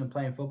situation of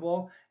playing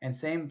football. And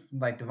same,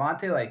 like,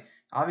 Devontae, like,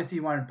 obviously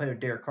you wanted to play with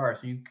Derek Carr,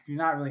 so you're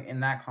not really in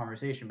that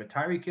conversation. But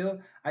Tyreek Hill,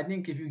 I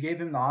think if you gave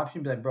him the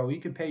option, be like, bro, we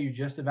could pay you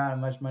just about as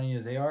much money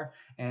as they are,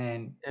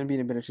 and be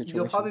in a better situation.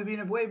 You'll probably be in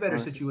a way better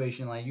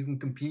situation. Like, you can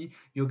compete.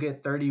 You'll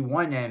get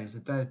 31 M's,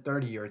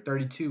 30 or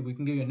 32. We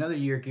can give you another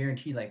year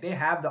guaranteed. Like, they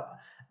have the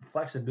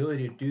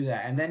flexibility to do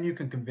that, and then you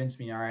can convince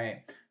me, all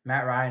right,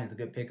 Matt Ryan is a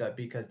good pickup,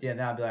 because then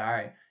I'll be like, all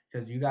right,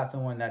 because you got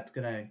someone that's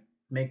gonna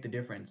make the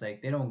difference.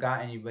 Like, they don't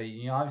got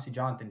anybody, obviously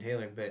Jonathan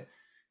Taylor, but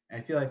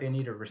I feel like they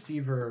need a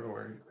receiver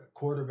or a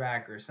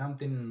quarterback or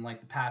something in like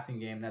the passing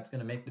game that's going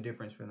to make the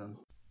difference for them.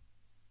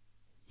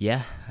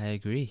 Yeah, I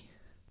agree.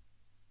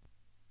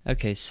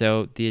 Okay,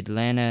 so the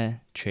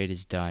Atlanta trade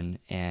is done,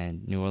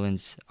 and New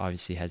Orleans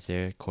obviously has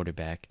their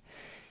quarterback.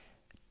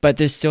 But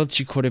there's still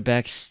two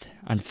quarterbacks,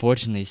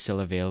 unfortunately, still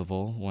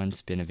available.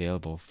 One's been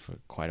available for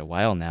quite a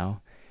while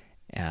now,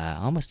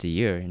 almost a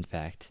year, in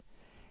fact.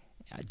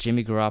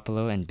 Jimmy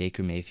Garoppolo and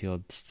Baker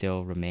Mayfield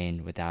still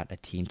remain without a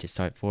team to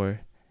start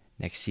for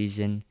next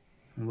season.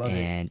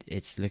 And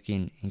it's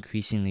looking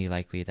increasingly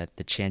likely that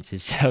the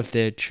chances of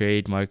their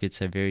trade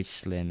markets are very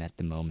slim at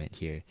the moment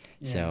here.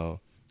 Yeah. So,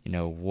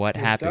 what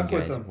happened,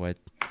 guys? What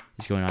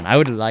is going on? I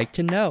would like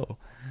to know.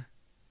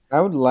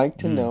 I would like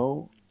to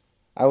know.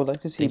 I would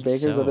like to see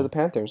Baker go to the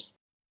Panthers.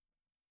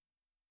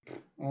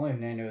 Only if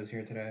Nando is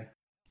here today.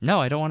 No,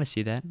 I don't want to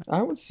see that.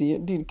 I would see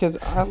it, dude, because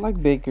I like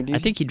Baker, dude. I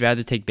think he'd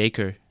rather take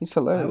Baker. He's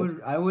hilarious.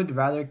 I would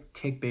rather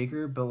take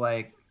Baker, but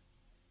I'd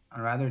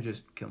rather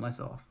just kill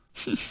myself.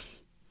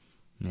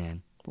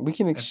 Man. We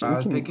can if I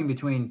was picking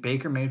between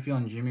Baker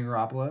Mayfield and Jimmy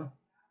Garoppolo.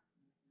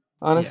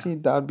 Honestly,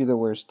 that would be the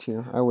worst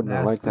too. I would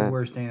not like that. That's the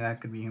worst thing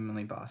that could be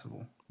humanly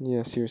possible.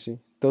 Yeah, seriously.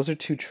 Those are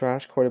two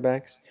trash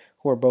quarterbacks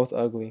who are both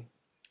ugly.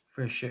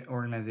 For a shit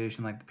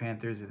organization like the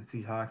Panthers or the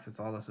Seahawks, it's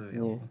all that's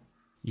available. Yeah.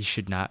 You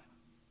should not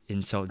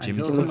insult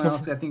Jimmy.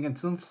 I think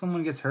until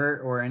someone gets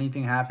hurt or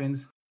anything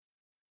happens,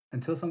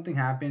 until something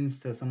happens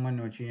to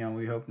someone, which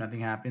we hope nothing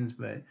happens,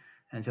 but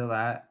until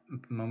that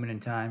moment in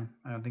time,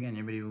 I don't think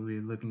anybody will be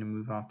looking to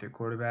move off their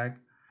quarterback.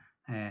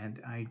 And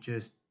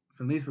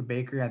at least for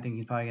Baker, I think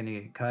he's probably going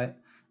to get cut.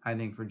 I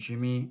think for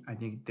Jimmy, I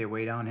think they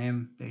wait on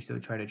him. They still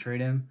try to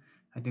trade him.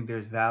 I think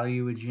there's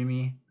value with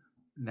Jimmy,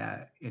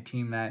 that a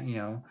team that,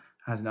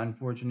 has an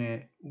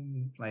unfortunate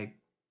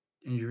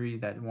injury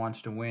that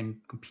wants to win,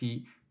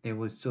 compete, they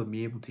would still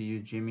be able to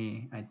use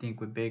Jimmy. I think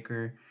with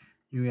Baker,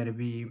 you got to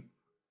be,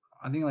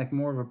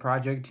 more of a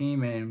project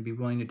team and be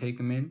willing to take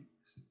him in,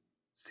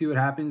 see what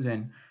happens,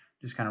 and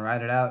just kind of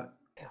ride it out.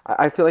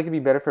 I feel like it'd be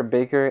better for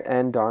Baker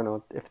and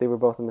Darnold if they were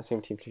both on the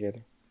same team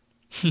together.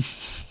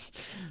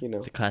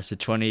 The class of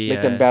 20,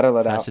 make them battle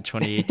it class out. of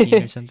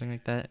 2018 or something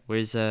like that.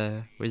 Where's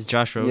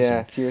Josh Rosen?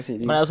 Yeah, seriously.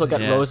 Might as well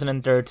get Rosen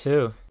in there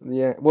too.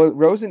 Yeah, well,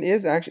 Rosen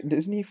is actually,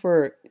 isn't he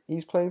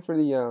he's playing for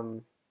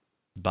the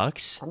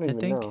Bucks? I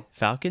think know.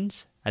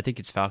 Falcons. I think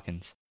it's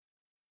Falcons.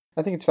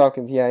 I think it's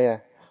Falcons. Yeah.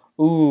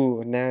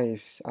 Ooh,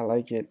 nice. I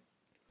like it.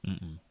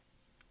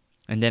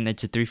 And then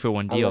it's a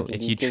 3-for-1 deal.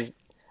 If you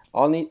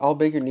all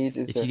Baker needs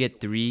is if you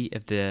get 3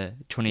 of the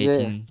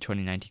 2018,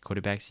 2019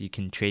 quarterbacks, you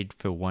can trade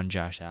for 1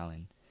 Josh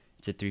Allen.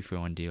 It's a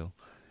 3-for-1 deal.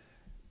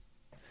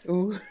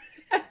 Ooh.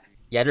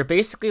 Yeah, they're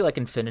basically like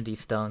Infinity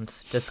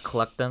Stones. Just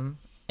collect them,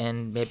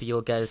 and maybe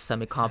you'll get a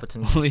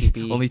semi-competent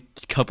QB. Only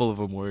a couple of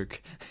them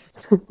work.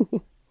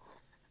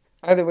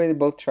 Either way, they're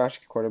both trash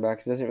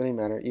quarterbacks. It doesn't really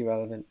matter.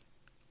 Irrelevant.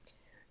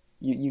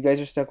 You guys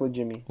are stuck with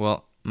Jimmy.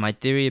 Well, my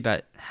theory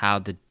about how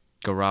the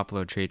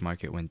Garoppolo trade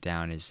market went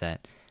down is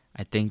that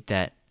I think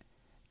that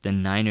the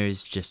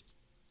Niners just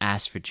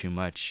asked for too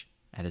much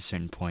at a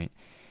certain point,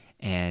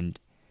 and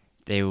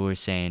they were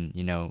saying,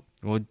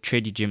 we'll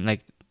trade you Jimmy.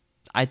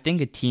 I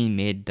think a team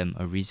made them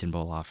a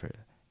reasonable offer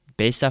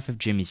based off of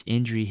Jimmy's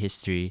injury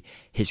history,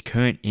 his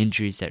current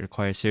injuries that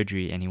require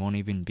surgery, and he won't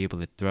even be able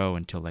to throw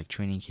until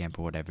training camp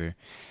or whatever,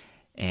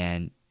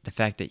 and the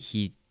fact that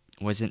he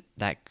wasn't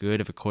that good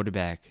of a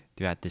quarterback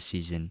throughout this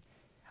season.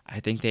 I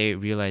think they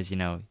realized,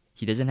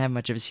 he doesn't have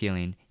much of a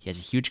ceiling. He has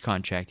a huge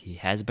contract. He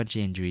has a bunch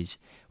of injuries.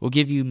 We'll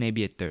give you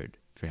maybe a third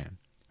for him,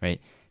 right?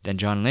 Then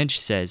John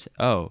Lynch says,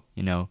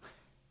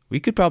 we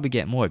could probably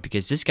get more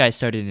because this guy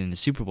started in the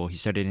Super Bowl. He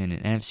started in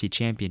an NFC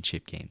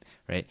Championship game,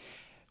 right?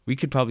 We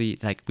could probably,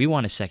 we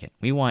want a second.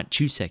 We want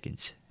 2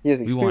 seconds.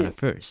 We want a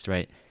first,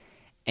 right?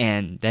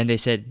 And then they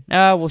said,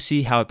 we'll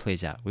see how it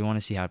plays out. We want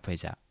to see how it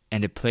plays out.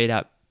 And it played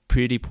out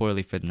pretty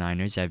poorly for the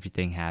Niners.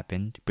 Everything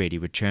happened. Brady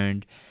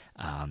returned.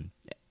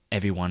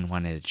 Everyone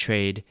wanted to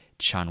trade.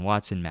 Deshaun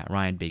Watson, Matt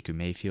Ryan, Baker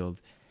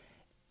Mayfield,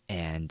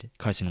 and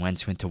Carson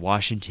Wentz went to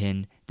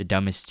Washington, the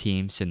dumbest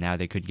team, so now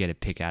they couldn't get a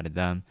pick out of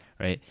them,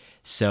 right?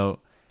 So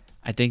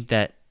I think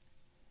that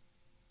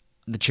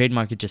the trade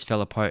market just fell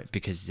apart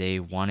because they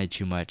wanted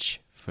too much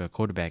for a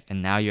quarterback,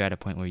 and now you're at a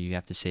point where you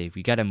have to say,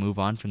 we got to move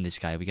on from this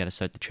guy. We got to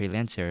start the Trey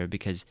Lance era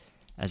because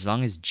as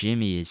long as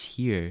Jimmy is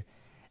here,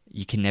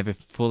 you can never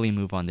fully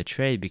move on to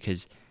Trey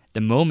because the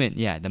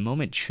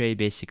moment Trey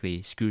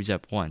basically screws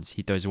up once,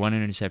 he throws 1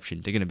 interception,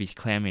 they're going to be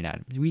clamoring at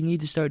him. We need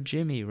to start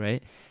Jimmy,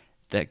 right?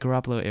 The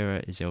Garoppolo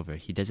era is over.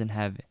 He doesn't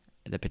have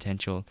the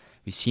potential.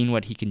 We've seen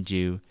what he can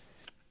do.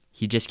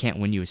 He just can't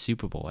win you a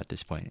Super Bowl at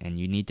this point, and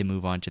you need to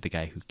move on to the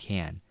guy who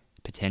can,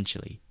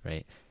 potentially,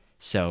 right?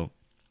 So,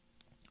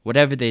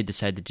 whatever they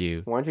decide to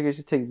do... Why don't you guys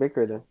just take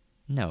Baker then?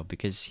 No,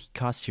 because he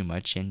costs too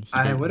much, and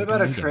what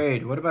about a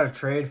trade? What about a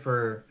trade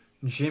for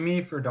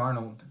Jimmy for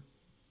Darnold?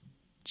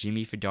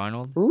 Jimmy for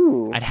Darnold?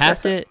 Ooh. I'd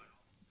have to,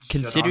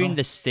 considering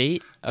the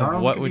state of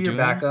Darnold what we're doing...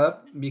 Darnold could be your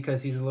backup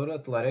because he's a little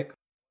athletic.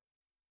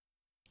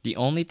 The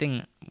only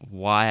thing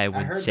why I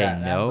would say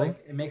no...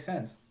 it makes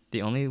sense.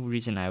 The only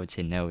reason I would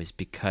say no is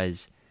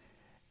because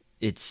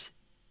it's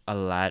a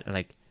lot,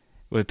 like,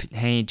 we're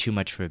paying too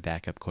much for a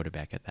backup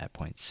quarterback at that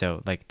point.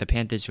 So, like, the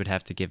Panthers would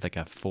have to give, like,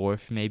 a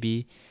fourth,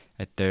 maybe,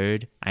 a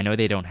third. I know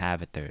they don't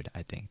have a third,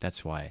 I think.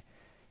 That's why.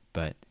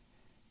 But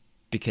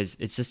because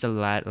it's just a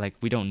lot, like,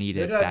 we don't need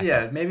it.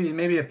 Yeah,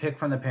 maybe a pick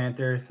from the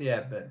Panthers.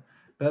 Yeah,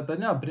 but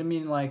no, but I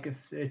mean, like,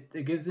 if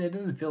it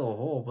doesn't fill a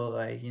hole, but,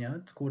 like, you know,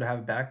 it's cool to have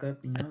a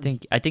backup. You know,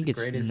 I think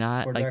it's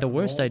not like the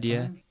worst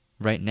idea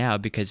right now,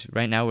 because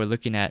right now we're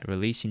looking at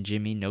releasing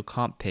Jimmy, no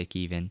comp pick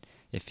even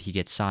if he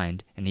gets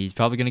signed, and he's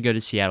probably going to go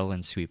to Seattle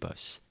and sweep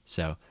us.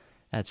 So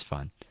that's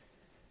fun.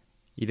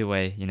 Either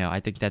way, you know, I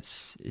think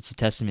it's a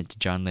testament to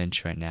John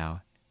Lynch right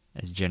now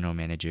as general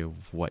manager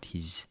of what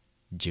he's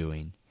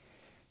doing.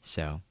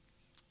 So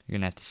you're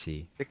going to have to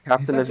see. The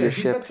captain of your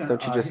ship.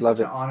 Don't you just love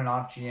it? On and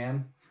off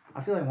GM.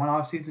 I feel like one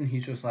off season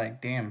he's just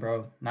like, damn,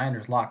 bro,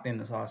 Niners locked in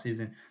this off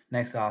season.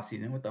 Next off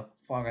season, what the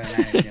fuck are the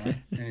Niners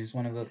doing? And he's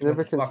one of those.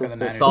 Never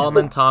consistent.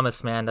 Solomon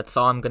Thomas, man, that's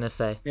all I'm gonna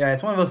say. Yeah,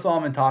 it's one of those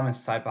Solomon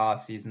Thomas type of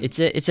off seasons.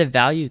 It's a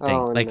value thing.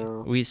 Oh, like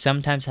no. we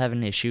sometimes have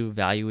an issue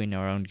valuing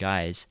our own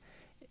guys,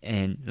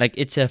 and like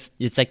it's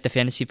like the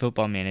fantasy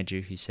football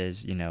manager who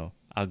says, you know,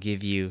 I'll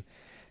give you,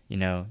 you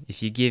know,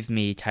 if you give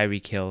me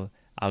Tyreek Hill,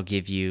 I'll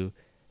give you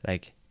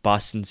like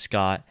Boston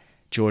Scott,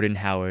 Jordan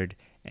Howard,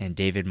 and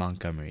David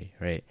Montgomery,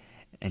 right?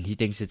 And he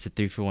thinks it's a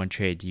 3-for-1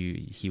 trade.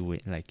 You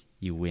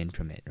win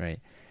from it, right?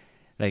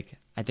 Like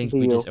I think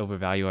we just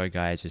overvalue our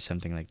guys or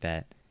something like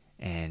that,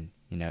 and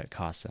you know it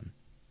costs them.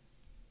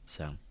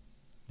 So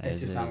it's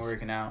just not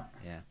working out.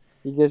 Yeah.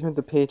 You guys are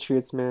the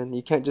Patriots, man.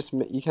 You can't just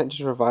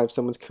revive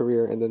someone's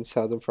career and then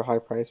sell them for high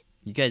price.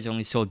 You guys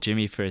only sold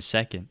Jimmy for a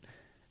second.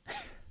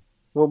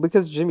 Well,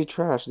 because Jimmy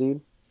trash,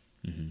 dude.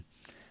 Mm-hmm.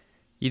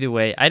 Either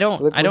way, I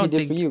don't Look what he did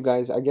think for you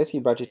guys. I guess he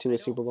brought you to a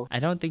Super Bowl. I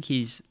don't think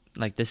he's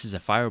like this is a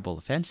fireable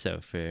offense though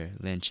for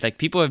Lynch. Like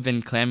people have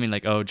been clamoring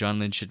like, oh, John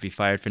Lynch should be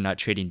fired for not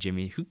trading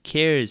Jimmy. Who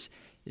cares?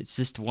 It's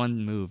just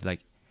one move.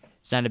 Like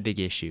it's not a big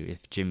issue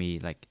if Jimmy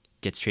like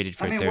gets traded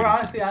for a third.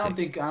 Honestly, I don't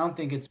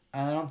think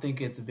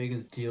it's as big a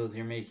deal as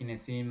you're making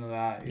it seem.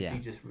 That if he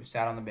just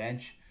sat on the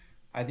bench,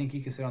 I think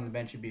he could sit on the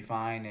bench and be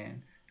fine.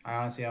 And I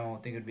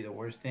don't think it'd be the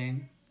worst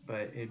thing,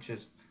 but it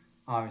just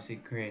obviously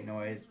create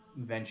noise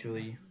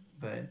eventually.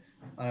 But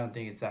I don't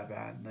think it's that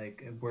bad.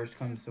 Like, if worst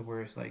comes to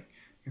worst, like,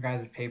 your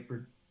guys'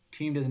 paper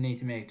team doesn't need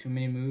to make too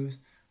many moves,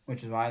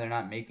 which is why they're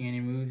not making any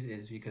moves,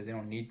 is because they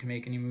don't need to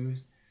make any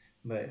moves.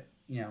 But,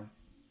 you know,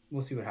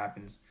 we'll see what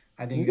happens.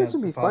 I think you guys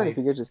would be fine if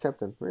you guys just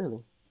kept him,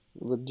 really.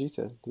 What you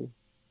said, dude.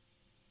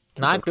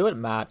 And I agree with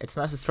Matt. It's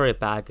necessary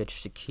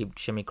baggage to keep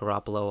Jimmy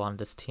Garoppolo on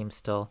this team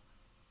still.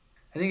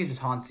 I think it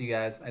just haunts you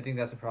guys. I think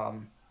that's a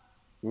problem.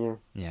 Yeah.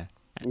 Yeah.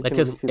 Like,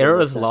 his era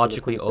is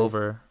logically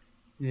over.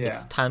 Yeah.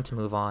 It's time to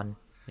move on.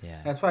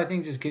 Yeah. That's why I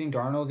think just getting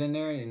Darnold in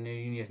there and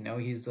you just know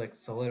he's like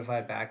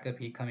solidified backup.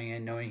 He coming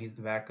in knowing he's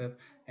the backup,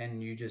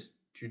 and you're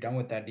done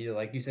with that deal.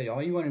 Like you said,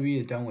 all you want to be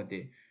is done with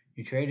it.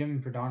 You trade him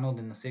for Darnold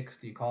in the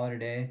 6th. You call it a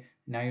day.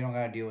 Now you don't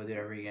got to deal with it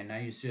ever again. Now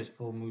you just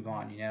full move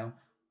on. You know.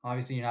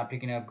 Obviously you're not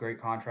picking up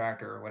great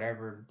contract or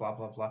whatever. Blah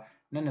blah blah.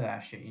 None of that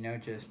shit. You know.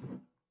 Just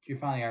you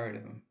finally got rid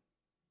of him.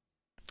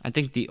 I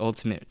think the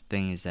ultimate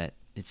thing is that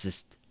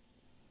it's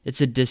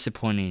a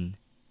disappointing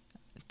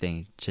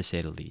thing, to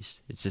say the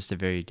least. It's just a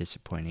very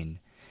disappointing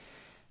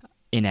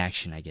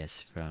inaction, I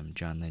guess, from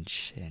John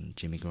Lynch and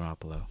Jimmy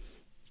Garoppolo.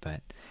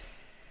 But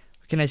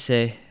what can I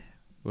say?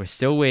 We're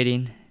still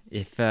waiting.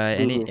 If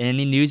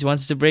any news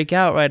wants to break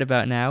out right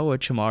about now or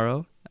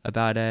tomorrow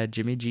about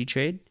Jimmy G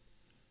trade,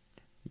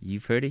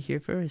 you've heard it here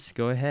first.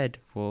 Go ahead.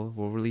 We'll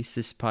release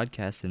this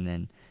podcast, and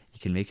then you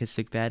can make us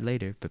look bad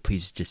later. But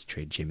please just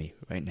trade Jimmy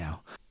right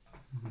now.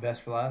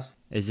 Best for last.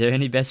 Is there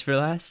any best for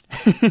last?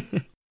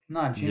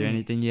 Not Jimmy. Is there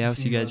anything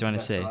else you guys want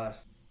to say?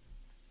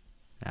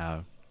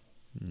 Oh,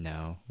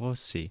 no. We'll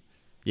see.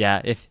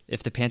 Yeah,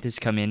 if the Panthers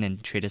come in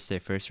and trade us their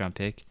first-round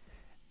pick,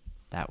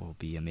 that will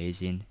be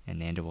amazing, and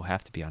Nanda will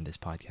have to be on this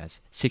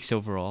podcast. 6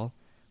 overall.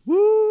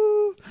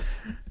 Woo!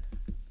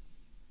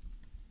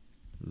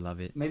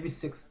 Love it. Maybe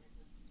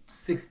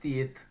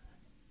 60th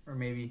or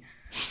maybe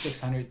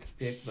 600th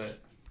pick, but...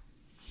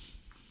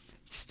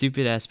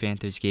 Stupid-ass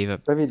Panthers gave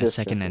up a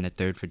second and a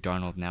third for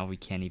Darnold. Now we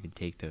can't even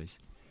take those.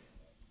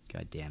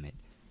 God damn it.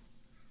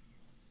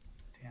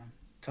 Damn.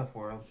 Tough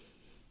world.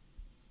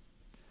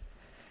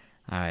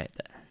 All right.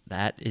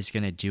 That is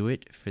going to do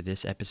it for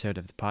this episode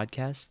of the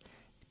podcast.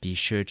 Be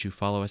sure to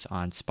follow us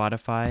on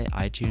Spotify,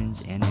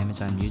 iTunes, and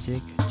Amazon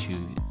Music to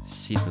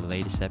see the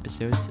latest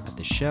episodes of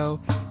the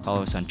show.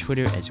 Follow us on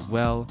Twitter as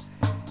well,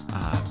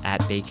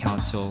 at Bay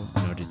Council,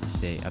 in order to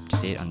stay up to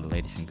date on the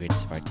latest and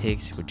greatest of our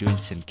takes. We're doing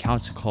some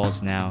council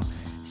calls now,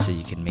 so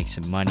you can make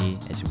some money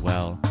as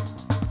well.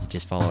 You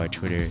just follow our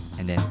Twitter,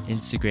 and then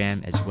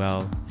Instagram as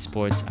well,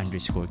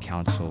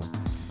 sports_council.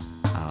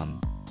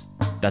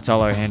 That's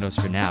all our handles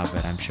for now,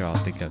 but I'm sure I'll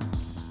think of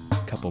a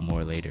couple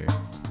more later.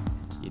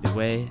 Either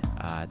way,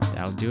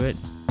 that'll do it.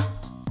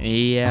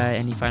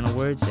 Any final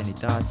words? Any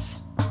thoughts?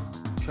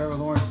 Trevor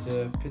Lawrence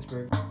to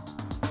Pittsburgh.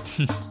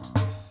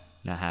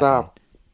 Not Stop.